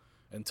Kendall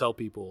and tell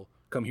people,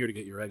 come here to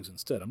get your eggs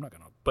instead. I'm not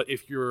going to. But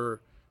if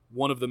you're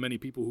one of the many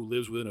people who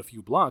lives within a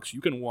few blocks,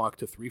 you can walk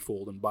to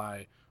Threefold and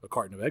buy a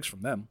carton of eggs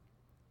from them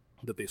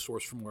that they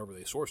source from wherever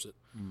they source it.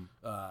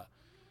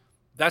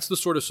 That's the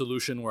sort of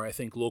solution where I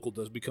think local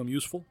does become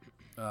useful.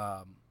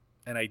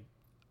 And I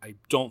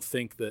don't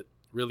think that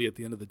really at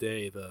the end of the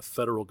day, the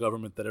federal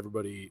government that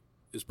everybody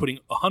is putting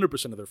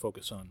 100% of their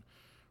focus on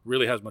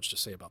really has much to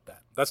say about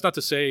that. That's not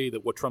to say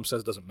that what Trump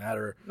says doesn't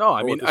matter. No,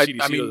 I or mean, what the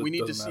CDC I mean, does- we need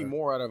to doesn't see matter.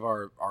 more out of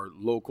our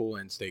local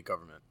and state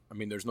government. I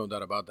mean, there's no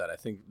doubt about that. I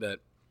think that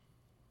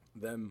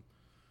them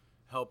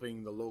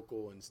helping the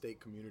local and state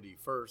community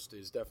first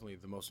is definitely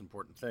the most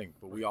important thing.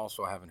 But we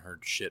also haven't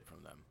heard shit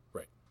from them.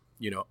 Right.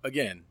 You know,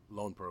 again,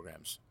 loan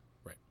programs.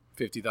 Right.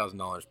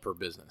 $50,000 per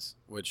business,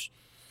 which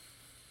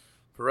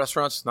for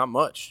restaurants, not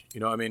much.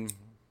 You know, I mean,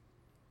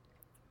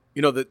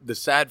 you know, the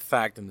sad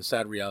fact and the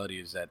sad reality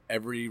is that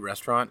every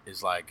restaurant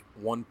is like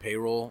one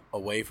payroll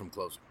away from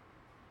closing.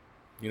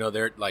 You know,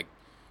 they're like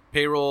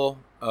payroll,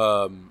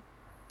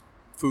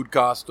 food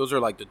costs. Those are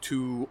like the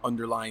two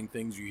underlying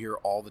things you hear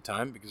all the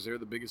time because they're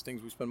the biggest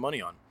things we spend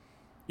money on.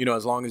 You know,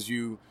 as long as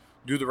you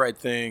do the right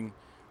thing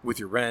with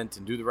your rent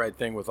and do the right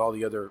thing with all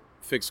the other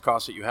fixed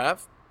costs that you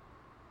have,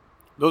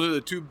 those are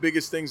the two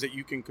biggest things that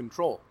you can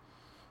control.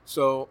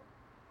 So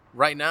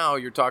right now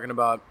you're talking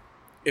about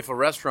if a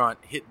restaurant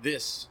hit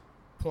this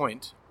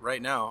point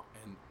right now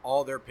and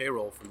all their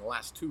payroll from the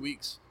last 2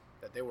 weeks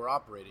that they were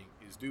operating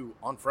is due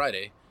on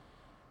Friday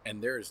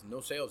and there is no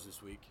sales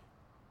this week,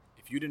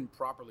 if you didn't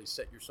properly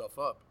set yourself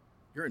up,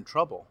 you're in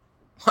trouble.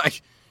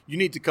 Like, you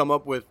need to come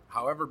up with,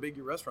 however big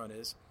your restaurant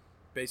is,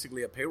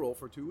 basically a payroll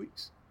for 2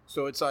 weeks.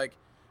 So it's like,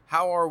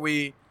 how are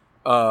we...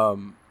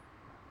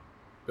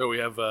 So we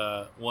have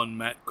one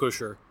Matt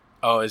Kusher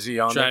Oh, is he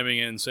on chiming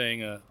in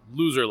saying,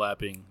 loser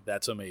lapping,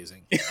 that's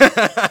amazing.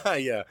 there?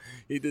 Yeah,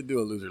 he did do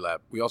a loser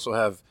lap. We also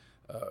have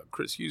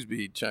Chris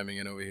Hughesby chiming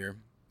in over here.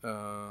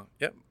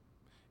 Yep,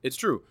 it's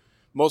true.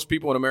 Most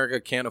people in America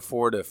can't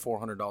afford a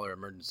 $400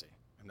 emergency,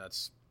 and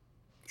that's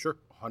Sure.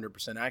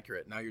 100%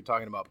 accurate. Now you're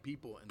talking about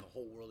people, and the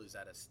whole world is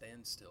at a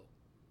standstill.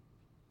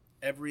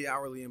 Every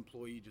hourly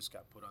employee just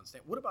got put on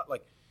stand. What about,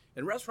 like,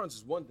 in restaurants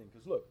is one thing,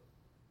 because look,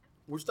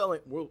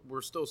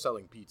 we're still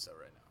selling pizza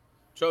right now.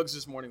 Chugs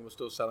this morning was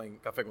still selling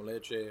café con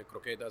leche,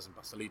 croquetas, and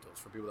pastelitos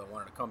for people that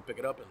wanted to come pick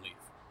it up and leave.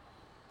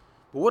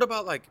 But what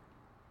about, like,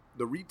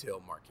 the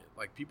retail market?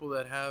 Like, people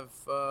that have,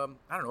 I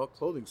don't know, a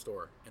clothing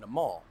store in a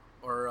mall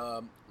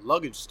or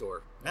luggage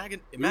store.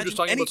 Imagine We were just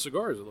talking any- about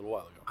cigars a little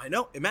while ago. I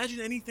know. Imagine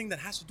anything that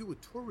has to do with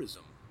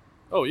tourism.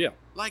 Oh, yeah.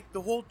 Like,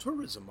 the whole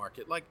tourism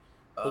market. Like,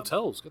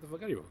 Hotels. Get the fuck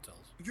out of your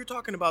hotels. you're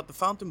talking about the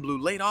Fontainebleau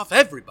laid off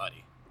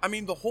everybody. I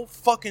mean, the whole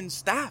fucking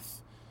staff.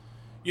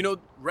 You know,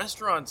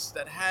 restaurants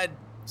that had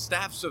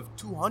staffs of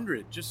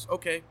 200, just,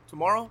 okay,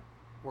 tomorrow,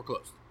 we're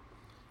closed.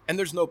 And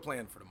there's no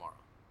plan for tomorrow.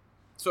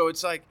 So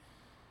it's like,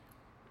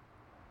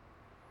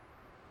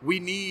 we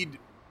need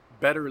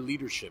better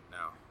leadership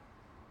now.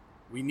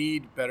 We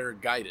need better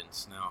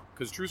guidance now.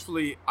 Because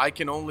truthfully, I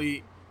can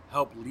only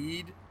help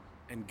lead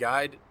and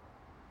guide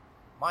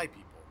my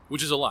people.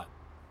 Which is a lot.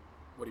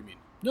 What do you mean?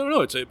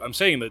 No. I'm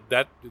saying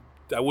that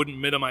I wouldn't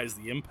minimize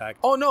the impact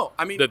Oh, no.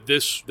 I mean,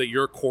 that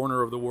your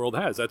corner of the world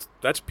has.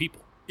 That's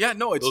people. yeah,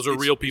 no, it's... Those are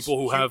it's- real it's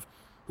people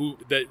huge.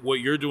 that what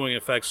you're doing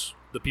affects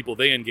the people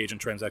they engage and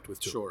transact with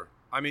too. Sure.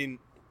 I mean,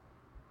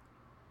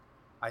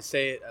 I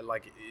say it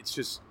like it's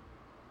just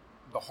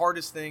the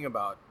hardest thing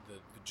about the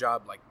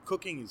job. Like,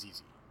 cooking is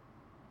easy.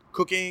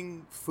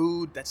 Cooking,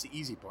 food, that's the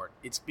easy part.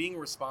 It's being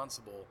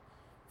responsible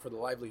for the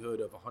livelihood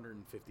of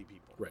 150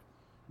 people. Right.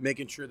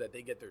 Making sure that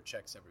they get their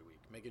checks every week.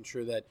 Making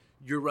sure that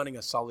you're running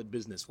a solid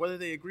business, whether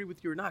they agree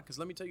with you or not. Because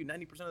let me tell you,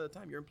 90% of the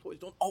time, your employees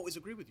don't always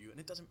agree with you, and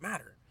it doesn't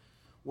matter.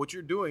 What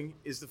you're doing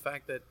is the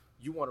fact that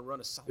you want to run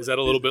a solid Is that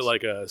a little bit business.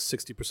 like a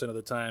 60% of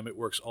the time it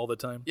works all the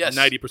time? Yes.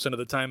 90% of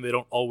the time they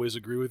don't always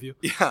agree with you?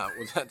 Yeah,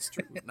 well, that's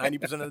true.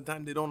 90% of the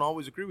time, they don't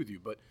always agree with you.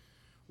 But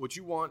what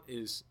you want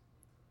is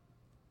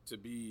to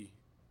be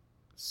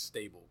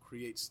stable,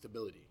 create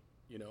stability,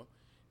 you know?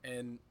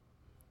 And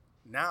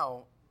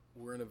now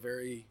we're in a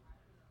very,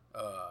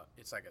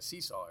 it's like a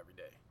seesaw every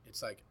day.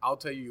 It's like, I'll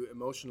tell you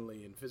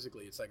emotionally and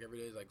physically, it's like every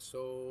day is like,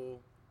 so,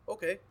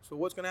 okay, so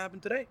what's going to happen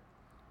today?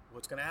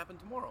 What's going to happen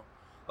tomorrow?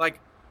 Like,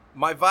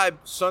 my vibe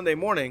Sunday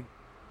morning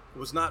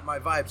was not my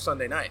vibe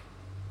Sunday night.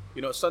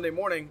 You know, Sunday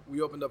morning,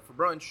 we opened up for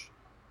brunch.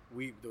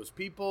 There was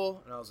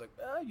people, and I was like,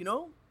 you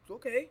know, it's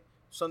okay.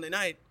 Sunday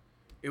night,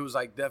 it was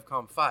like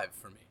DEFCON 5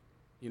 for me.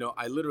 You know,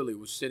 I literally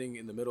was sitting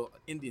in the middle,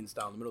 Indian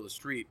style, in the middle of the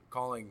street,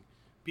 calling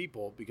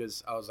people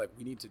because I was like,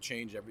 we need to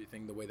change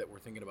everything the way that we're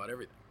thinking about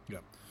everything. Yeah.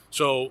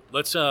 So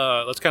let's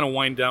kind of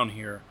wind down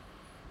here.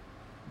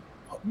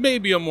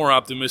 Maybe a more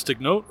optimistic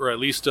note, or at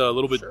least a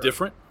little bit Sure.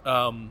 different.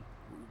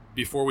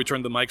 Before we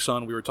turned the mics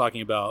on, we were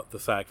talking about the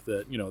fact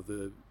that, you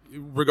know,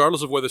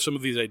 regardless of whether some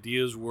of these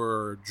ideas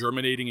were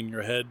germinating in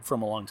your head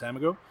from a long time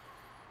ago,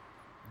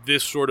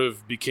 this sort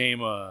of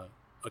became a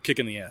kick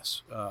in the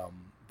ass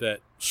that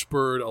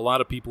spurred a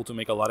lot of people to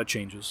make a lot of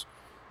changes,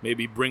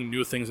 maybe bring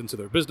new things into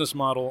their business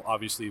model,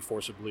 obviously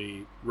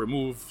forcibly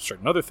remove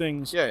certain other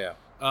things. Yeah.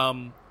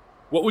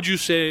 What would you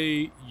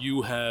say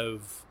you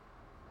have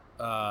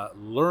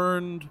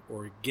learned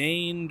or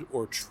gained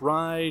or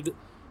tried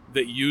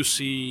that you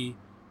see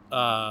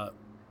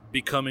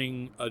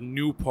becoming a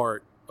new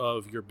part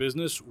of your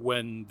business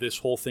when this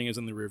whole thing is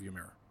in the rearview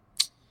mirror?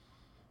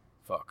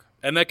 Fuck.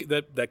 And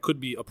that could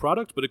be a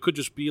product, but it could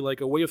just be like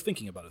a way of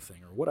thinking about a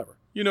thing or whatever.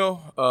 You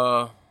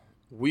know,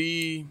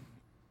 There's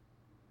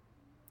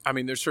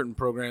certain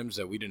programs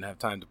that we didn't have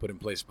time to put in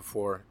place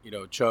before.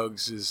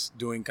 Chugs is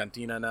doing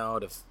Cantina now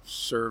to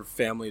serve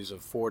families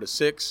of 4 to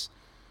 6.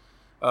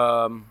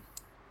 Those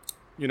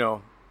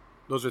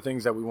are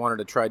things that we wanted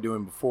to try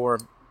doing before.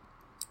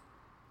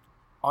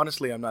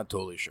 Honestly, I'm not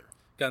totally sure.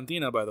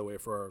 Cantina, by the way,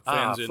 for our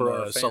fans in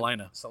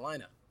Salina.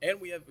 Salina.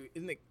 And we have,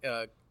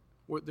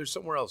 there's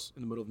somewhere else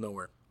in the middle of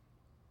nowhere.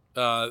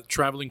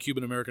 Traveling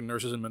Cuban-American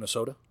nurses in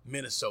Minnesota.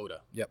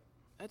 Minnesota. Yep.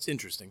 That's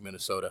interesting,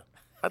 Minnesota.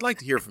 I'd like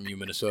to hear from you,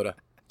 Minnesota.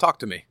 Talk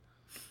to me.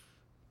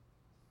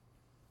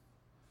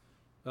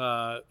 What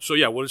are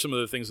some of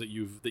the things that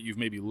you've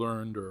maybe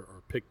learned or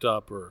picked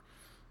up or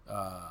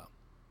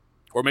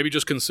maybe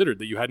just considered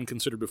that you hadn't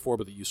considered before,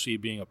 but that you see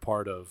being a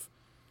part of?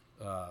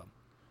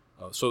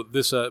 So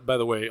this, by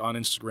the way, on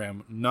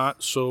Instagram,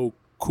 Not So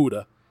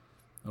Kuda.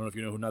 I don't know if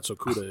you know who Not So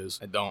Kuda is.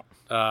 I don't.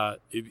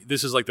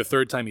 This is like the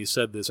third time he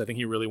said this. I think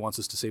he really wants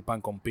us to say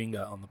pan con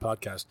pinga on the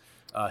podcast.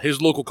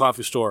 His local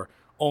coffee store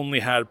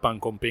only had pan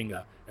con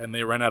pinga, and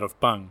they ran out of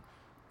pan.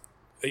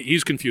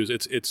 He's confused.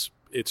 It's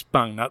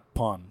pan, not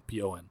pawn,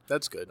 P-O-N.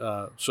 That's good.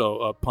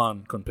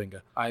 Pan con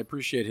pinga. I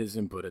appreciate his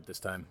input at this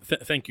time.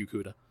 Thank you,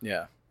 Kuda.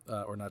 Yeah.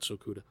 Or Not So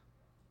Kuda.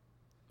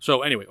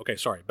 So anyway, okay,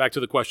 sorry. Back to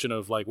the question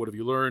of like, what have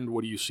you learned?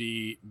 What do you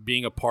see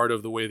being a part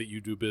of the way that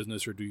you do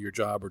business or do your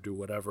job or do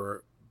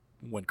whatever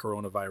when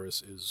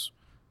coronavirus is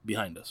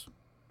behind us?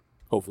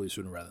 Hopefully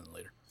sooner rather than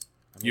later.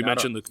 You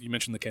mentioned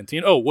the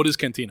cantina. Oh, what is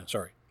cantina?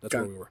 Sorry, that's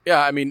where we were.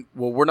 Yeah,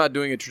 we're not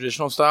doing a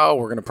traditional style.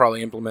 We're going to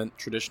probably implement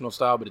traditional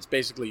style, but it's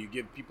basically you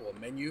give people a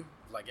menu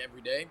like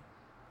every day,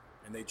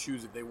 and they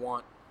choose if they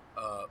want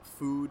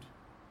food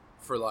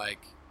for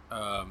like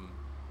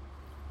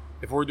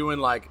if we're doing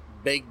like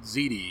baked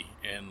ziti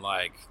and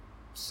like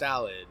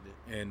salad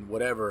and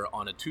whatever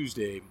on a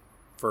Tuesday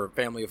for a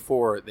family of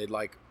 4, they'd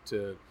like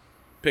to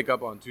pick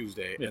up on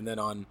Tuesday, and then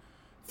on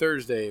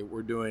Thursday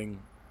we're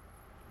doing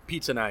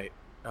pizza night,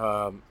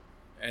 and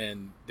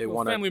they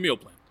want family meal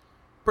plan.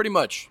 Pretty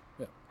much.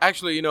 Yeah.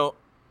 Actually,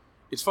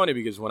 it's funny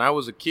because when I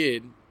was a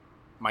kid,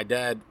 my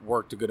dad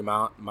worked a good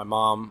amount. My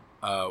mom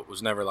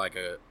was never like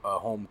a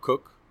home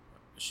cook.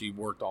 She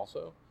worked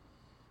also.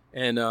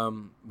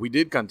 And we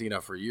did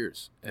cantina for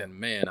years. And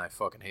man, I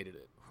fucking hated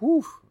it.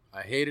 Whew.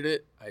 I hated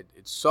it.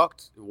 It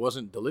sucked. It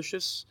wasn't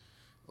delicious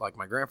like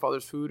my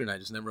grandfather's food, and I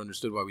just never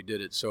understood why we did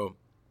it. So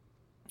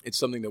it's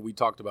something that we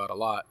talked about a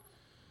lot.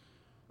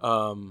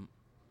 Can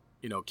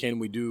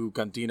we do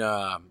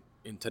cantina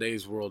in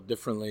today's world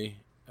differently?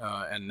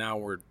 And now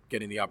we're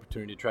getting the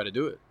opportunity to try to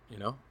do it,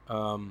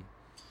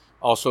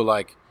 Also,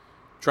 like,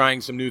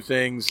 trying some new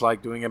things,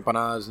 like doing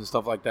empanadas and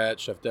stuff like that.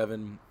 Chef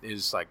Devin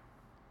is, like,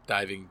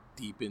 diving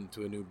deep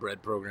into a new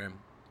bread program.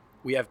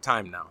 We have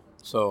time now,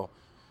 so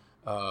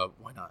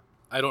why not?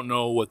 I don't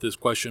know what this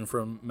question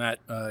from Matt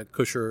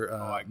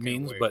Kusher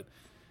means, wait.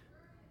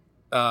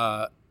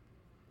 but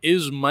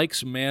is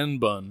Mike's man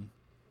bun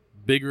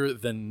bigger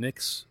than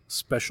Nick's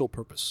special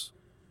purpose?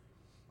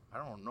 I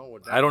don't know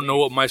what that I don't know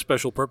means. what my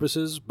special purpose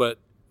is, but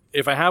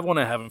if I have one,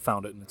 I haven't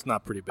found it, and it's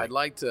not pretty big. I'd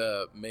like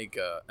to make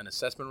an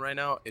assessment right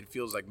now. It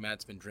feels like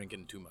Matt's been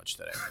drinking too much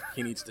today.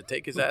 He needs to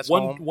take his ass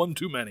home. One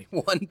too many.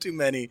 One too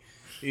many.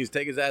 He needs to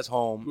take his ass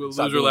home. Do a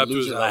Stop loser doing lap to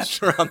his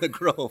laps around the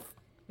Grove.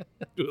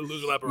 Do a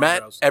loser lap around Matt,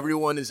 your house.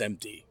 everyone is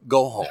empty.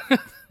 Go home.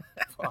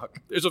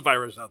 Fuck. There's a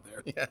virus out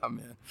there. Yeah,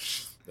 man.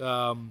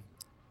 All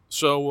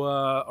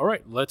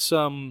right, let's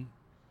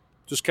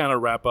just kind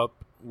of wrap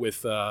up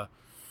with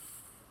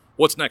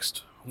what's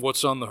next,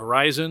 what's on the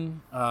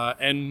horizon,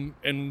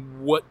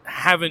 and what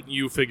haven't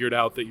you figured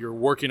out that you're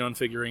working on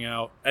figuring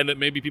out, and that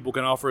maybe people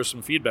can offer us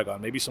some feedback on.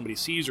 Maybe somebody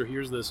sees or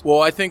hears this.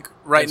 Well, I think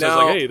right and now, says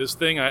like, hey, this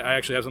thing, I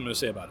actually have something to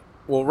say about it.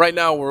 well, right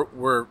now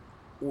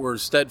we're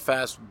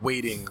steadfast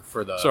waiting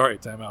for the. Sorry,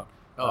 time out.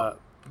 Oh.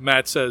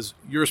 Matt says,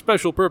 your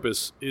special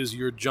purpose is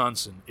your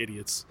Johnson,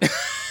 idiots.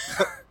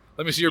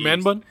 Let me see your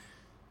man bun.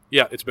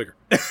 Yeah, it's bigger.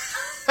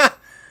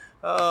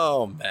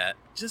 Oh, Matt,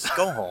 just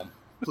go home,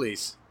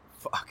 please.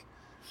 Fuck.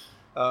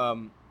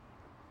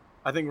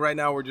 I think right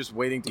now we're just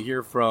waiting to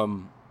hear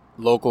from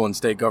local and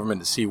state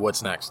government to see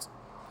what's next.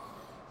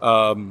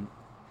 I'm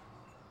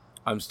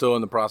still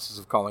in the process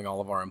of calling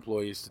all of our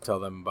employees to tell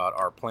them about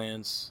our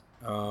plans.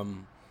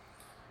 And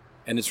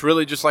it's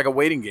really just like a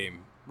waiting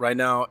game. Right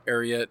now,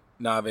 Ariete,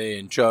 Nave,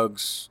 and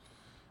Chugs,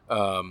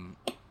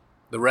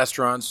 the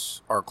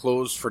restaurants are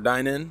closed for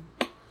dine-in,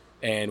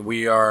 and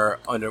we are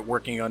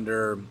working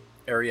under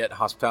Ariete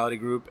Hospitality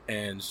Group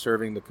and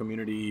serving the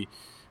community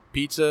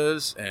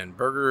pizzas and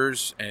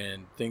burgers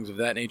and things of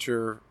that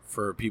nature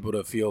for people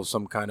to feel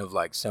some kind of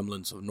like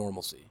semblance of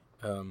normalcy.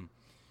 Chugs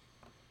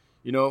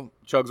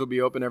will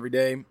be open every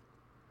day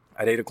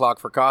at 8 o'clock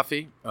for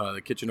coffee.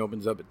 The kitchen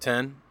opens up at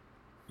 10,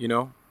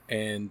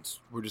 and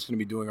we're just going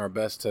to be doing our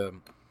best to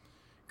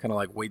kind of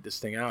like wait this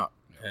thing out.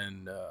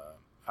 And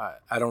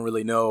I don't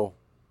really know.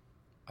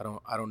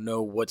 I don't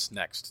know what's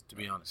next, to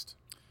be honest.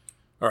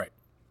 All right.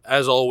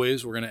 As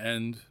always, we're going to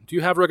end. Do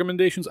you have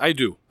recommendations? I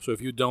do. So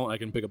if you don't, I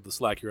can pick up the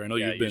slack here. I know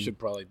you've been. You should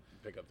probably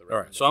pick up the.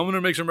 All right, so I'm going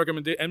to make some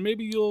recommendations, and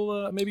maybe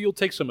you'll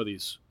take some of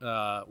these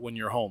when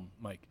you're home,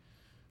 Mike.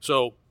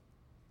 So,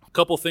 a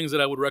couple things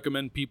that I would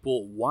recommend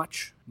people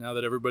watch now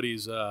that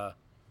everybody's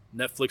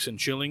Netflix and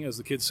chilling, as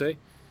the kids say.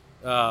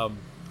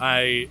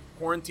 I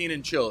quarantine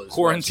and chill. Is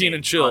Quarantine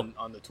and chill.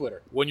 on the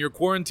Twitter. When you're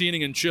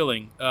quarantining and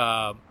chilling,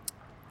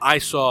 I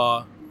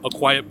saw A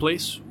Quiet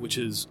Place, which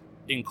is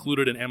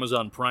included in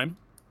Amazon Prime,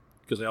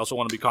 because I also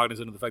want to be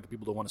cognizant of the fact that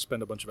people don't want to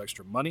spend a bunch of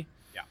extra money.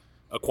 Yeah.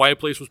 A Quiet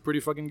Place was pretty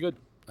fucking good.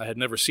 I had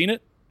never seen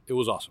it. It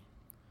was awesome.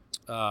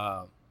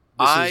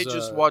 I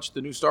just watched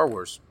the new Star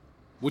Wars,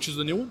 Which is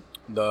the new one?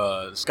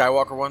 the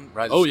Skywalker one.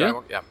 Rise Oh, of yeah?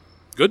 Skywalker. Yeah,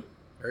 Good.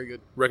 very good.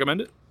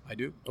 Recommend it. I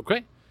do.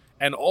 Okay.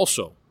 And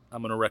also,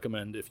 I'm going to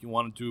recommend if you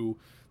want to do.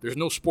 There's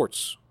no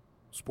sports.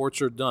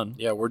 Sports are done.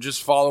 Yeah, we're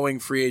just following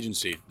free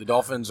agency. The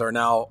Dolphins are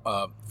now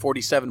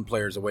 47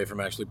 players away from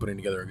actually putting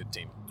together a good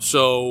team.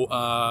 So,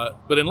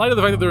 but in light of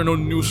the fact that there are no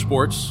new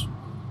sports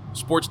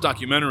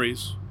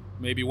documentaries,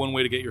 maybe one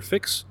way to get your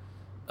fix.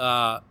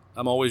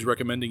 I'm always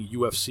recommending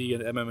UFC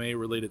and MMA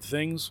related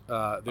things.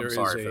 There is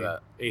sorry for that.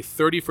 a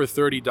 30 for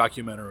 30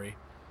 documentary.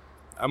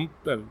 I'm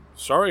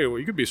sorry. Well,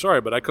 you could be sorry,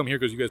 but I come here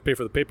because you guys pay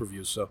for the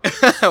pay-per-views. So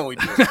We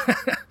do.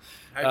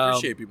 I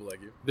appreciate people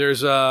like you.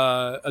 there's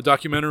a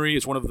documentary.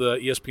 It's one of the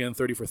ESPN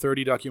 30 for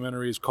 30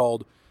 documentaries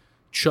called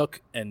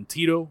Chuck and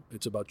Tito.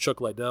 It's about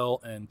Chuck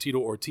Liddell and Tito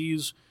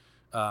Ortiz.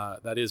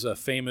 That is a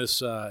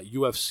famous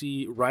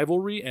UFC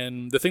rivalry.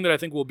 And the thing that I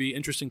think will be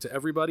interesting to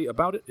everybody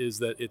about it is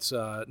that it's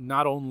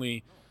not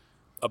only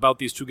about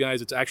these two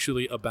guys, it's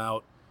actually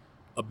about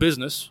a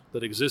business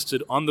that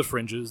existed on the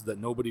fringes that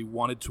nobody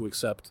wanted to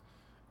accept,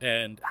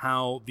 and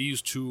how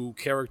these two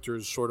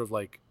characters sort of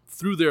like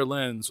through their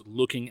lens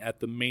looking at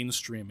the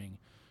mainstreaming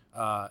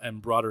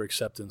and broader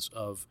acceptance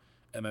of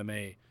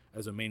MMA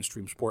as a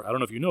mainstream sport. I don't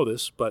know if you know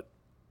this, but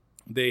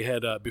they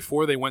had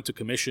before they went to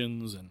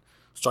commissions and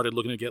started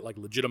looking to get like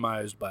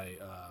legitimized by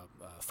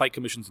fight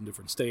commissions in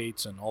different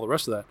states and all the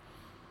rest of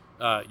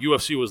that,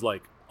 UFC was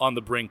like on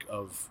the brink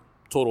of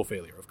total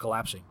failure, of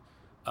collapsing.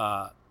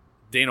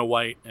 Dana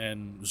White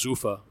and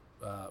Zuffa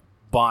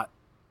bought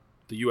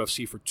the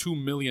UFC for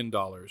 $2 million,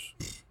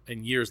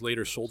 and years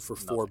later sold for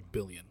 $4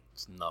 billion.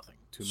 It's nothing.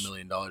 $2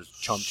 million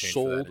chump change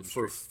for that Sold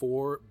industry.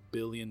 for $4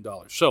 billion.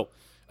 So,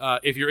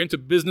 if you're into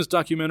business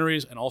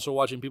documentaries and also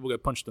watching people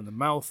get punched in the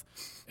mouth,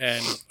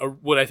 and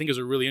what I think is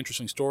a really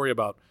interesting story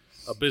about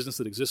a business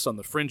that exists on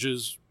the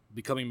fringes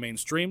becoming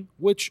mainstream,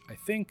 which I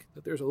think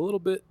that there's a little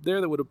bit there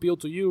that would appeal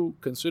to you,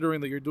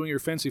 considering that you're doing your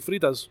fancy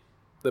fritas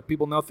that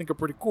people now think are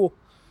pretty cool.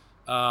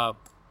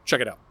 Check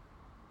it out.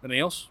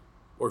 Anything else?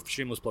 Or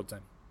shameless plug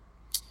time?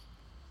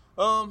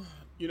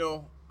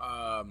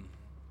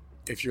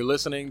 If you're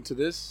listening to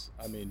this,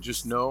 I mean,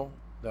 just know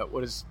that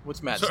what's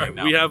Matt Sorry, saying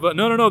now? we have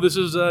no. This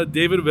is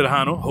David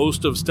Verjano,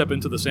 host of Step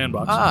Into the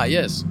Sandbox,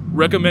 Yes.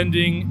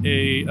 recommending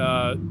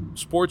a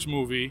sports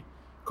movie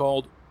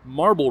called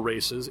Marble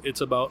Races.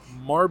 It's about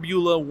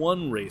Marbula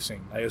One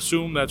racing. I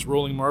assume that's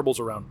rolling marbles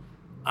around.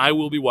 I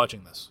will be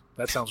watching this.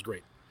 That sounds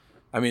great.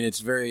 I mean, it's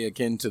very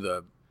akin to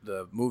the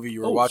movie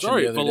you were watching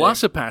sorry, the other day.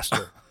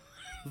 Velocipaster.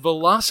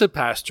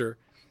 Velocipaster.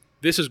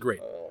 This is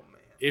great.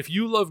 If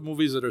you love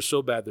movies that are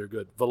so bad they're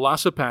good,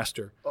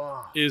 Velocipaster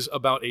is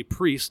about a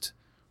priest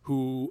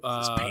who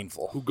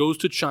painful. who goes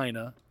to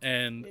China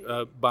and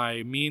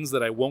by means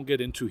that I won't get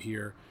into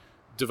here,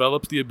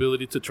 develops the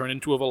ability to turn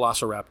into a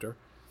velociraptor,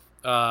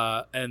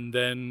 and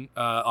then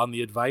on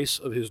the advice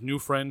of his new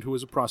friend who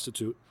is a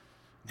prostitute,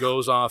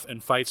 goes off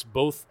and fights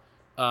both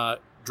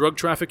drug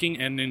trafficking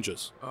and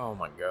ninjas. Oh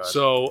my god.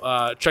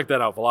 So check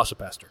that out,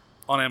 Velocipaster,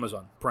 on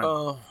Amazon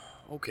Prime.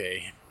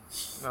 Okay.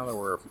 Now that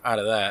we're out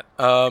of that,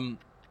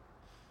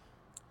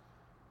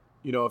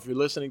 if you're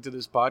listening to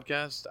this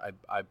podcast,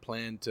 I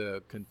plan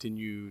to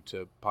continue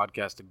to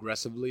podcast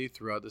aggressively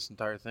throughout this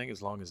entire thing,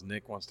 as long as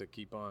Nick wants to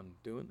keep on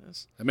doing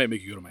this. I may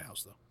make you go to my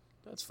house, though.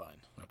 That's fine.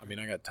 Okay. I mean,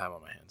 I got time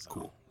on my hands now.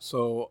 Cool.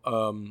 So,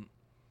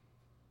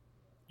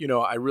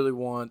 I really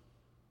want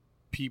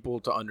people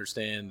to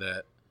understand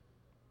that,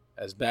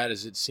 as bad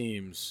as it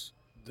seems,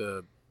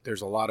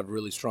 there's a lot of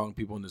really strong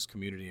people in this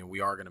community, and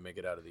we are going to make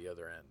it out of the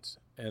other end.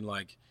 And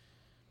like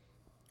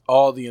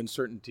all the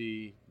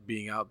uncertainty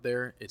being out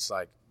there, it's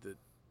like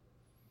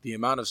the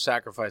amount of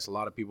sacrifice a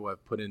lot of people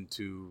have put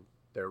into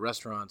their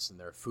restaurants and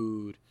their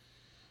food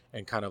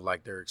and kind of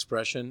like their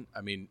expression.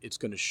 I mean, it's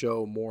going to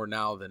show more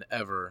now than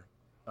ever,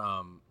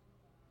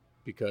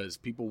 because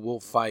people will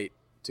fight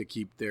to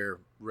keep their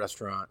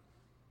restaurant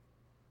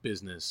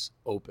business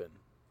open.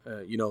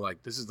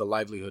 This is the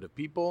livelihood of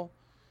people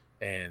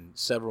and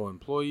several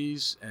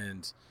employees.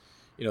 And,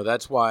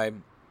 that's why,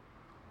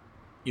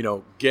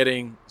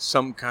 getting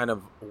some kind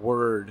of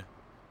word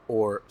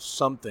or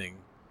something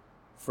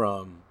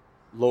from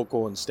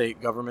local and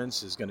state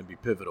governments is going to be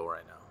pivotal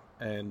right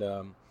now. And,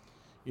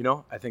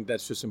 I think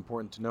that's just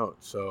important to note.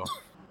 So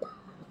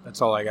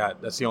that's all I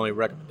got. That's the only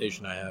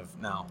recommendation I have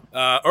now.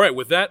 All right,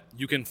 with that,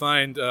 you can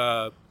find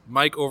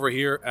Mike over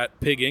here at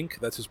Pig Inc.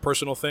 That's his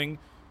personal thing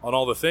on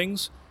all the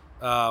things.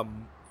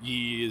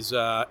 He is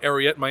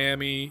Ariete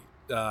Miami,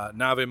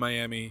 Nave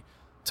Miami,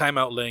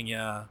 Timeout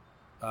Lenya,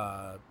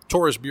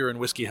 Taurus Beer and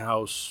Whiskey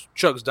House,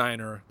 Chug's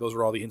Diner. Those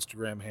are all the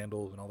Instagram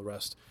handles and all the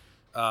rest.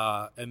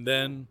 And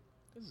then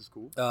This is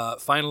cool.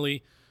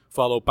 finally,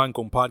 follow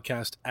Pancong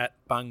Podcast at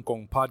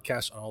Pancong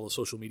Podcast on all the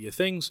social media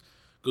things.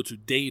 Go to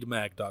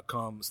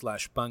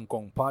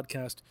dademag.com/Pancong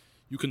Podcast.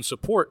 You can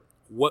support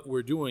what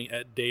we're doing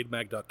at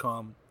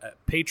dademag.com,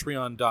 at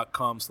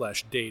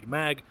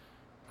patreon.com/dademag.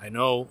 I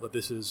know that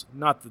this is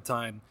not the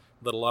time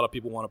that a lot of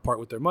people want to part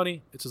with their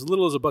money. It's as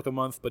little as $1 a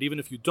month, but even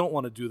if you don't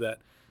want to do that,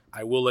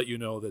 I will let you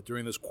know that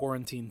during this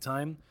quarantine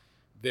time,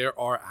 there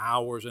are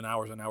hours and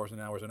hours and hours and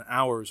hours and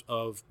hours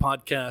of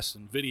podcasts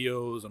and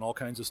videos and all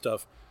kinds of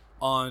stuff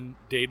on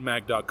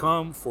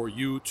dademag.com for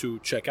you to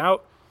check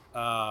out.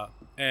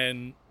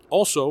 And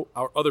also,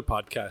 our other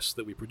podcasts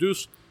that we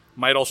produce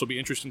might also be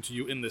interesting to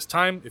you in this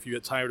time. If you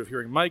get tired of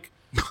hearing Mike,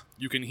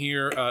 you can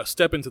hear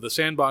Step Into the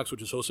Sandbox,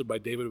 which is hosted by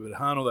David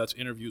Bedhano. That's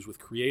interviews with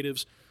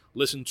creatives.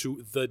 Listen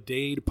to the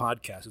Dade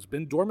podcast. It's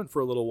been dormant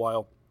for a little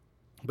while,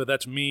 but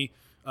that's me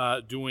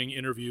doing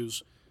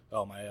interviews.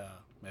 Oh,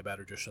 my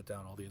battery just shut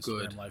down, all the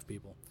Instagram Live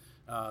people.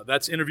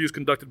 That's interviews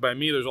conducted by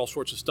me. There's all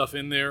sorts of stuff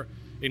in there,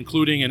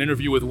 including an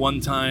interview with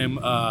one-time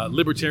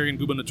Libertarian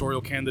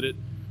gubernatorial candidate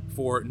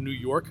for New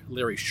York,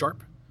 Larry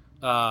Sharp,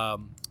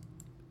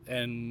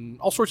 and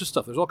all sorts of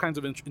stuff. There's all kinds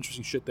of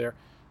interesting shit there.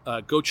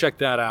 Go check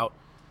that out.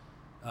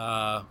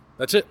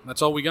 That's it.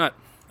 That's all we got.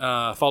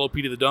 Follow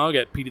Petey the Dog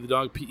at Petey the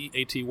Dog,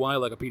 Peaty,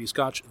 like a Petey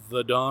Scotch,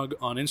 the dog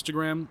on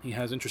Instagram. He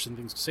has interesting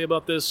things to say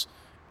about this,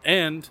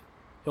 and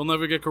he'll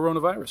never get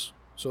coronavirus.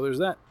 So there's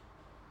that.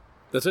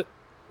 That's it.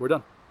 We're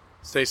done.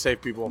 Stay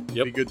safe, people.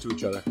 Yep. Be good to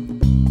each other.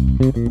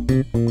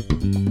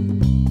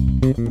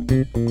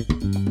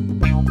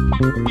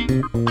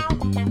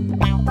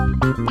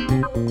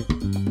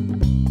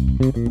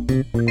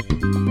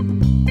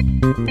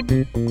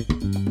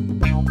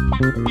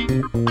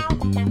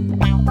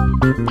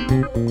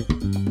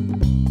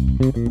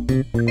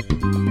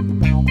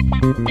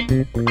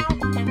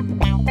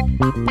 Thank you.